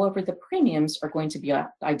designs. However, the premiums are going to be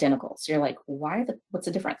identical. So you're like, what's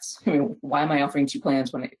the difference? I mean, why am I offering 2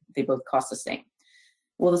 plans when they both cost the same?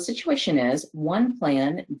 Well, the situation is one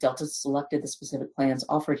plan, Delta selected the specific plans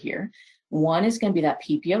offered here. One is going to be that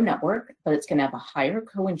PPO network, but it's going to have a higher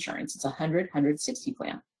coinsurance. It's a 100/160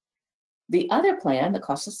 plan. The other plan that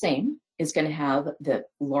costs the same is going to have the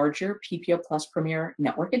larger PPO Plus Premier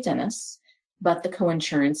network at dentists, but the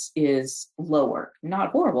coinsurance is lower.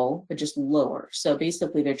 Not horrible, but just lower. So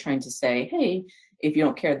basically they're trying to say, hey, if you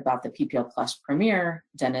don't care about the PPO Plus Premier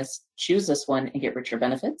dentist, choose this one and get richer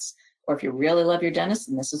benefits. Or if you really love your dentist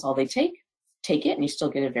and this is all they take it and you still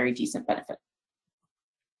get a very decent benefit.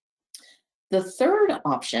 The third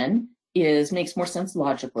option makes more sense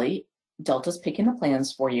logically. Delta's picking the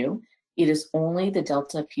plans for you. It is only the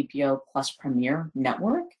Delta PPO Plus Premier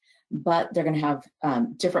network, but they're going to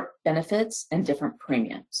have different benefits and different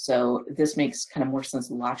premiums. So this makes kind of more sense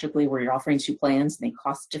logically where you're offering two plans and they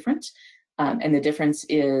cost different. And the difference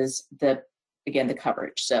is again, the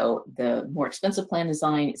coverage. So the more expensive plan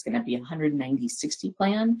design is going to be a 190/60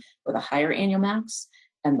 plan with a higher annual max,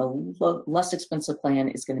 and the less expensive plan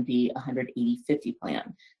is going to be a 180/50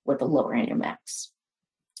 plan with a lower annual max.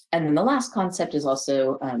 And then the last concept is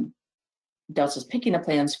also Delta's picking the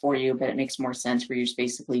plans for you, but it makes more sense where you're just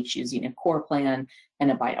basically choosing a core plan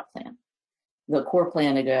and a buyout plan. The core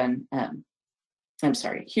plan, again,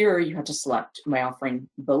 here you have to select, am I offering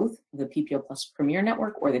both the PPO Plus Premier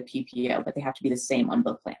Network or the PPO, but they have to be the same on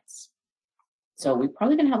both plans. So we're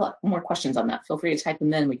probably going to have a lot more questions on that. Feel free to type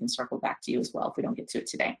them in. We can circle back to you as well if we don't get to it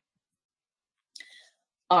today.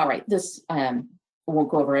 All right, this won't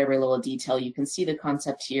go over every little detail. You can see the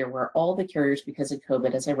concept here where all the carriers, because of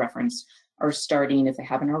COVID, as I referenced, are starting, if they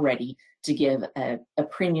haven't already, to give a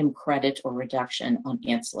premium credit or reduction on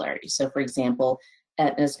ancillary. So for example,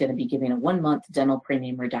 Aetna is going to be giving a 1-month dental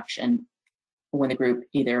premium reduction when the group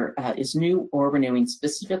either is new or renewing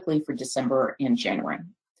specifically for December and January.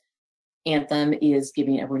 Anthem is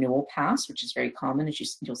giving a renewal pass, which is very common,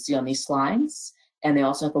 as you'll see on these slides. And they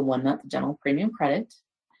also have a 1-month dental premium credit.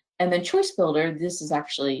 And then Choice Builder, this is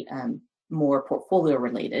actually more portfolio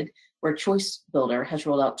related, where Choice Builder has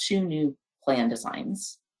rolled out 2 new plan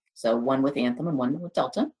designs. So one with Anthem and one with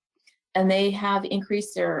Delta. And they have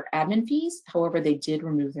increased their admin fees. However, they did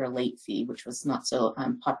remove their late fee, which was not so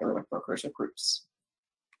popular with brokers or groups.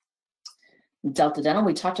 Delta Dental,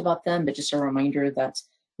 we talked about them, but just a reminder that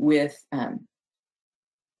with the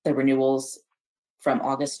renewals from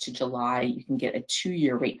August to July, you can get a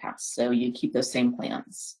 2-year rate pass. So you keep those same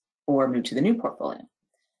plans or move to the new portfolio.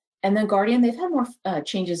 And then Guardian, they've had more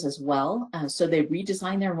changes as well. So they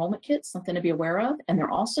redesigned their enrollment kits, something to be aware of. And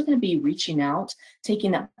they're also going to be reaching out,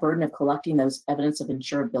 taking that burden of collecting those evidence of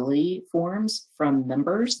insurability forms from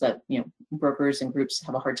members that brokers and groups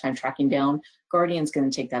have a hard time tracking down. Guardian's going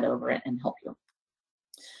to take that over and help you.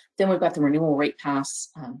 Then we've got the renewal rate pass.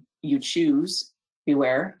 You choose,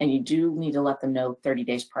 beware, and you do need to let them know 30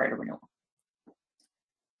 days prior to renewal.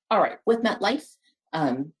 All right, with MetLife,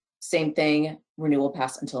 same thing, renewal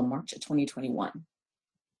pass until March of 2021.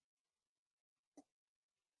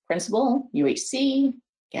 Principal, UHC,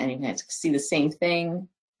 again, you can see the same thing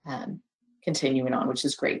continuing on, which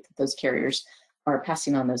is great that those carriers are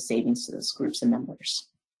passing on those savings to those groups and members.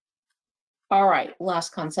 All right,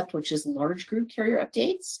 last concept, which is large group carrier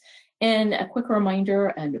updates. And a quick reminder,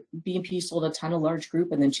 and Beere&P sold a ton of large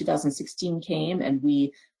group, and then 2016 came and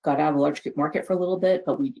we got out of the large group market for a little bit,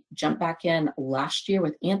 but we jumped back in last year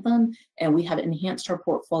with Anthem, and we have enhanced our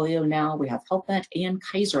portfolio now. We have HealthNet and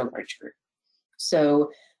Kaiser large group. So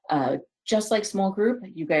just like small group,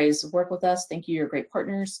 you guys work with us. Thank you, you're great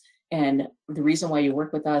partners. And the reason why you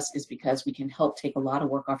work with us is because we can help take a lot of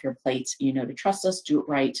work off your plate, to trust us, do it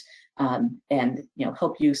right, and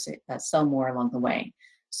help you sell more along the way.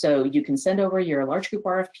 So you can send over your large group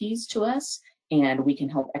RFPs to us and we can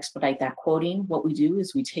help expedite that quoting. What we do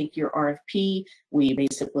is we take your RFP, we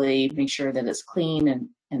basically make sure that it's clean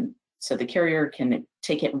and so the carrier can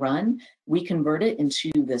take it and run. We convert it into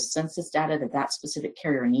the census data that specific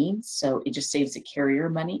carrier needs. So it just saves the carrier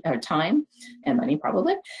money or time and money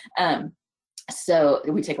probably. So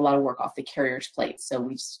we take a lot of work off the carrier's plate. So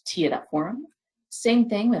we just tee it up for them. Same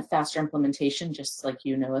thing with faster implementation, just like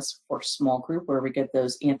us for small group, where we get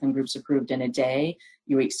those Anthem groups approved in a day,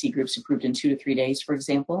 UHC groups approved in 2 to 3 days, for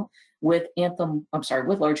example. With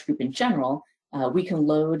with large group in general, we can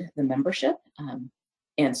load the membership.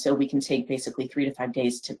 And so we can take basically 3 to 5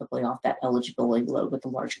 days typically off that eligibility load with the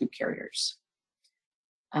large group carriers.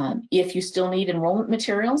 If you still need enrollment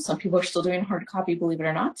materials, some people are still doing hard copy, believe it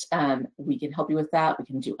or not, we can help you with that. We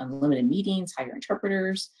can do unlimited meetings, hire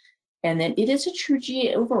interpreters. And then it is a true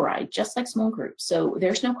GA override, just like small groups. So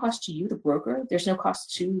there's no cost to you, the broker. There's no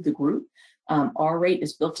cost to the group. Our rate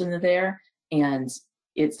is built into there. And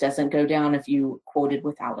It doesn't go down if you quoted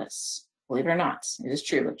without us. Believe it or not, it is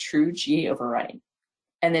true, a true GA override.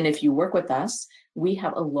 And then if you work with us, we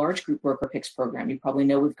have a large group worker picks program. You probably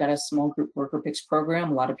know we've got a small group worker picks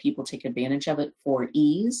program. A lot of people take advantage of it for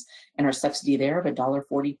ease, and our subsidy there of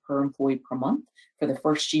 $1.40 per employee per month for the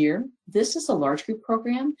first year. This is a large group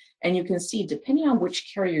program, and you can see depending on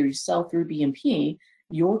which carrier you sell through Beere&P,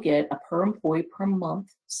 you'll get a per employee per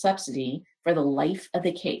month subsidy for the life of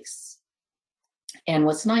the case. And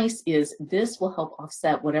what's nice is this will help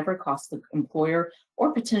offset whatever costs the employer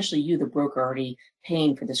or potentially you, the broker, already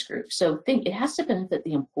paying for this group. So think it has to benefit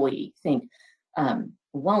the employee. Think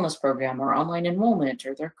wellness program or online enrollment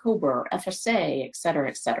or their COBRA or FSA, et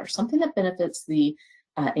cetera, something that benefits the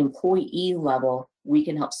employee level. We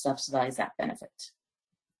can help subsidize that benefit.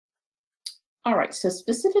 All right, so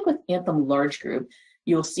specific with Anthem Large Group,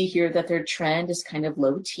 you'll see here that their trend is kind of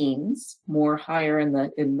low teens, more higher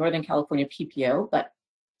in Northern California PPO, but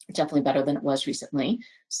definitely better than it was recently.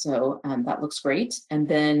 So that looks great. And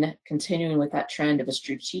then continuing with that trend of a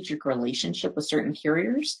strategic relationship with certain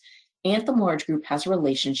carriers, Anthem Large Group has a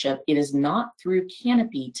relationship. It is not through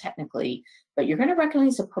Canopy technically, but you're going to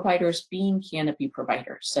recognize the providers being Canopy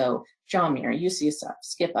providers. So John Muir, UCSF,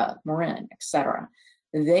 Skippa, Marin, etc.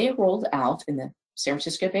 They rolled out in the San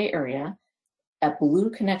Francisco Bay Area a Blue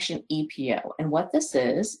Connection EPO. And what this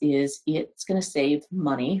is it's going to save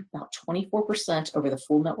money, about 24% over the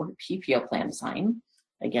full network PPO plan design.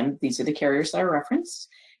 Again, these are the carriers that I referenced.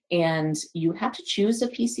 And you have to choose a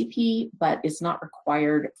PCP, but it's not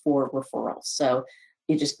required for referrals. So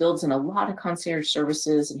it just builds in a lot of concierge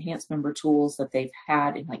services, enhanced member tools that they've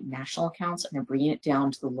had in like national accounts, and they're bringing it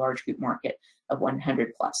down to the large group market of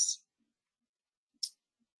 100 plus.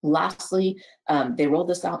 Lastly, they rolled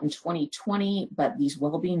this out in 2020, but these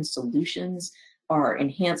well-being solutions are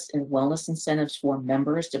enhanced in wellness incentives for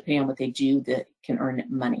members depending on what they do that can earn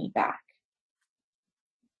money back.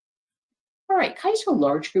 All right, Kaiser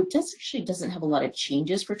Large Group actually doesn't have a lot of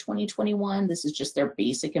changes for 2021. This is just their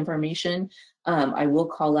basic information. I will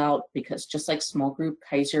call out because just like small group,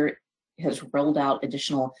 Kaiser has rolled out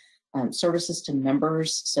additional services to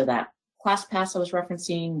members. So that Class Pass I was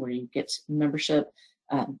referencing, where you get membership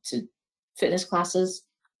to fitness classes,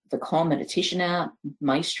 the Calm meditation app,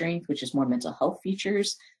 My Strength, which is more mental health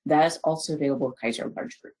features, that is also available at Kaiser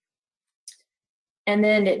Large Group. And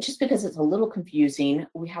then just because it's a little confusing,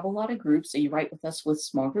 we have a lot of groups that you write with us with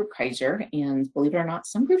small group Kaiser, and believe it or not,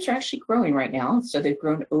 some groups are actually growing right now. So they've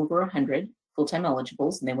grown over 100 full-time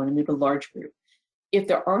eligibles, and they want to move to large group. If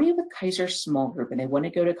they're already with Kaiser small group and they want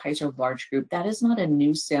to go to Kaiser large group, that is not a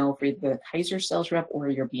new sale for the Kaiser sales rep or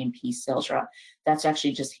your Beere&P sales rep. That's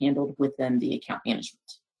actually just handled within the account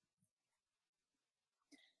management.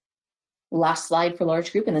 Last slide for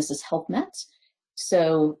large group, and this is HealthNet.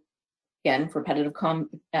 So again, repetitive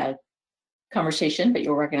conversation, but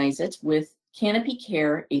you'll recognize it. With Canopy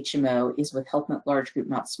Care HMO is with HealthNet large group,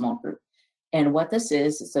 not small group. And what this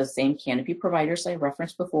is those same Canopy providers I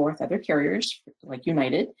referenced before with other carriers like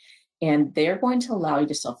United, and they're going to allow you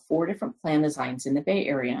to sell 4 different plan designs in the Bay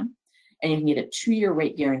Area, and you can get a 2-year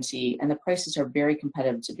rate guarantee, and the prices are very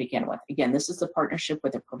competitive to begin with. Again, this is the partnership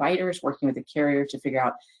with the providers working with the carrier to figure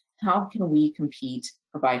out how can we compete,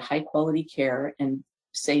 provide high quality care, and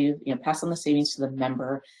save, pass on the savings to the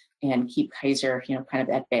member and keep Kaiser, kind of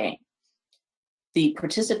at bay. The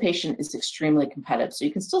participation is extremely competitive. So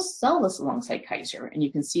you can still sell this alongside Kaiser, and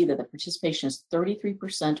you can see that the participation is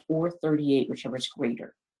 33% or 38%, whichever is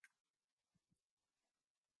greater.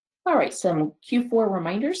 All right, some Q4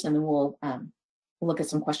 reminders, and then we'll look at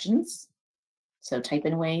some questions. So type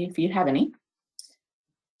in away if you have any.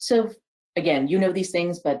 So again, you know these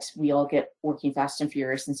things, but we all get working fast and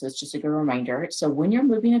furious, and so it's just a good reminder. So when you're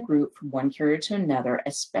moving a group from one carrier to another,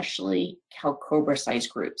 especially CalCobra size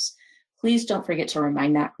groups, please don't forget to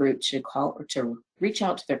remind that group to call or to reach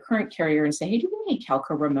out to their current carrier and say, hey, do we need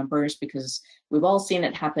CalCobra members? Because we've all seen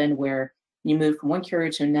it happen where you move from one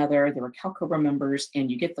carrier to another, there were CalCobra members,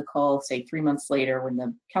 and you get the call, say 3 months later, when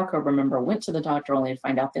the CalCobra member went to the doctor only to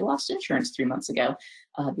find out they lost insurance 3 months ago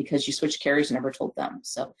because you switched carriers and never told them.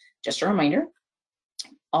 So just a reminder.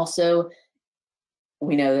 Also,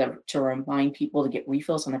 we know that to remind people to get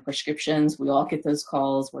refills on their prescriptions. We all get those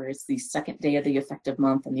calls where it's the second day of the effective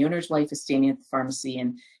month and the owner's wife is standing at the pharmacy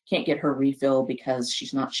and can't get her refill because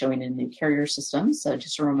she's not showing in a new carrier system. So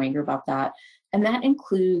just a reminder about that. And that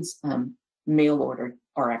includes mail order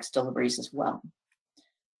RX deliveries as well.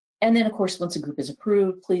 And then of course, once a group is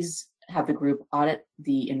approved, please have the group audit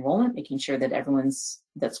the enrollment, making sure that everyone's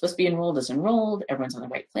that's supposed to be enrolled is enrolled, everyone's on the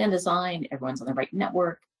right plan design, everyone's on the right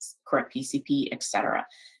network, correct PCP, etc.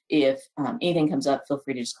 If anything comes up, feel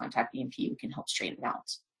free to just contact Beere&Purves. We can help straighten it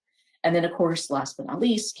out. And then, of course, last but not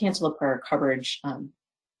least, cancel the prior coverage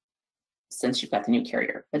since you've got the new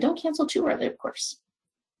carrier. But don't cancel too early, of course.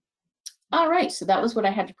 All right, so that was what I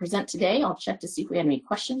had to present today. I'll check to see if we had any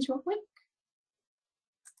questions real quick.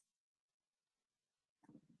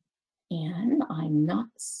 And I'm not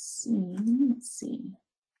seeing, let's see.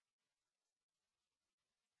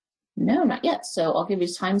 No, not yet. So I'll give you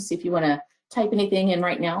time to see if you want to type anything in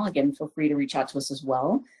right now. Again, feel free to reach out to us as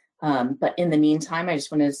well. But in the meantime, I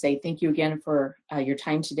just wanted to say thank you again for your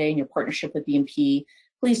time today and your partnership with Beere&Purves.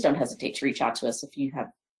 Please don't hesitate to reach out to us if you have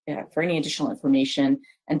for any additional information,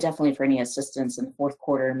 and definitely for any assistance in the fourth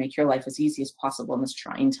quarter. Make your life as easy as possible in this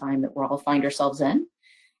trying time that we're all find ourselves in.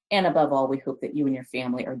 And above all, we hope that you and your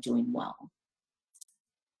family are doing well.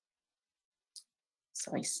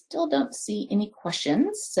 So I still don't see any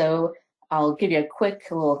questions. So I'll give you a quick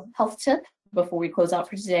little health tip before we close out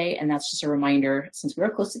for today. And that's just a reminder, since we are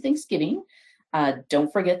close to Thanksgiving,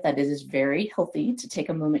 don't forget that it is very healthy to take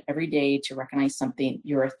a moment every day to recognize something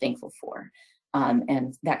you're thankful for.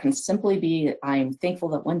 And that can simply be, I'm thankful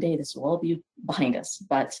that one day this will all be behind us.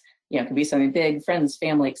 But it can be something big, friends,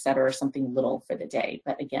 family, etc., or something little for the day.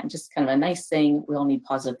 But again, just kind of a nice thing. We all need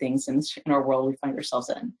positive things in our world we find ourselves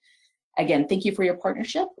in. Again, thank you for your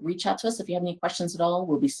partnership. Reach out to us if you have any questions at all.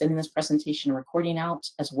 We'll be sending this presentation and recording out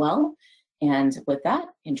as well. And with that,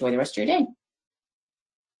 enjoy the rest of your day.